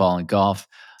number one ball in golf,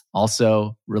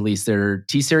 also released their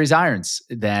T-Series irons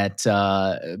that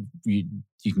you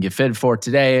can get fitted for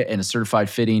today, and a certified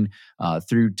fitting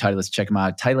through Titleist. Check them out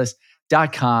at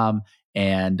Titleist.com.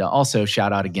 And also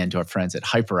shout out again to our friends at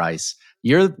Hyperice.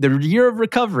 The year of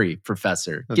recovery,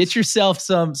 Professor. Get yourself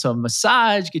some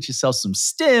massage, get yourself some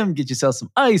stim, get yourself some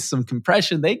ice, some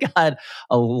compression. They got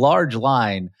a large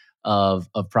line of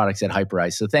products at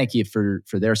Hyperice. So thank you for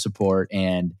their support.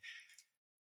 And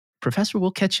Professor,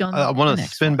 we'll catch you on I want to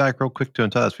spin one. back real quick to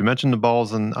us. We mentioned the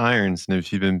balls and irons, and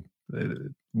if you've been,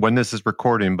 when this is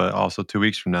recording, but also 2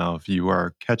 weeks from now, if you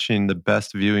are catching the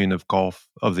best viewing of golf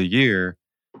of the year,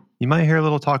 you might hear a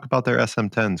little talk about their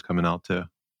SM10s coming out too.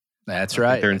 That's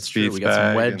right. They're in That's true. speed We got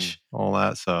some wedge, and all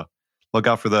that. So look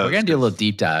out for those. We're gonna do a little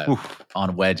deep dive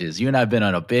on wedges. You and I've been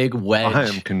on a big wedge. I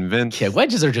am convinced. Yeah,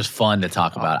 wedges are just fun to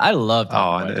talk about. I love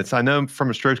talking about wedges. I know from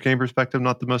a strokes game perspective,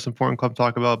 not the most important club to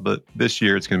talk about, but this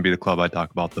year it's going to be the club I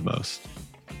talk about the most.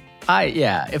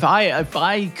 If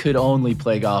I could only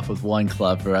play golf with one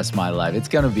club for the rest of my life, it's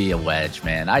gonna be a wedge,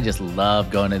 man. I just love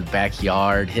going to the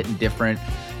backyard, hitting different,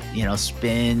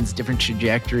 spins, different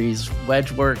trajectories.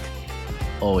 Wedge work,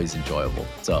 always enjoyable.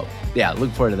 So yeah,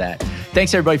 looking forward to that.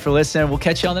 Thanks everybody for listening. We'll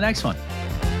catch you on the next one.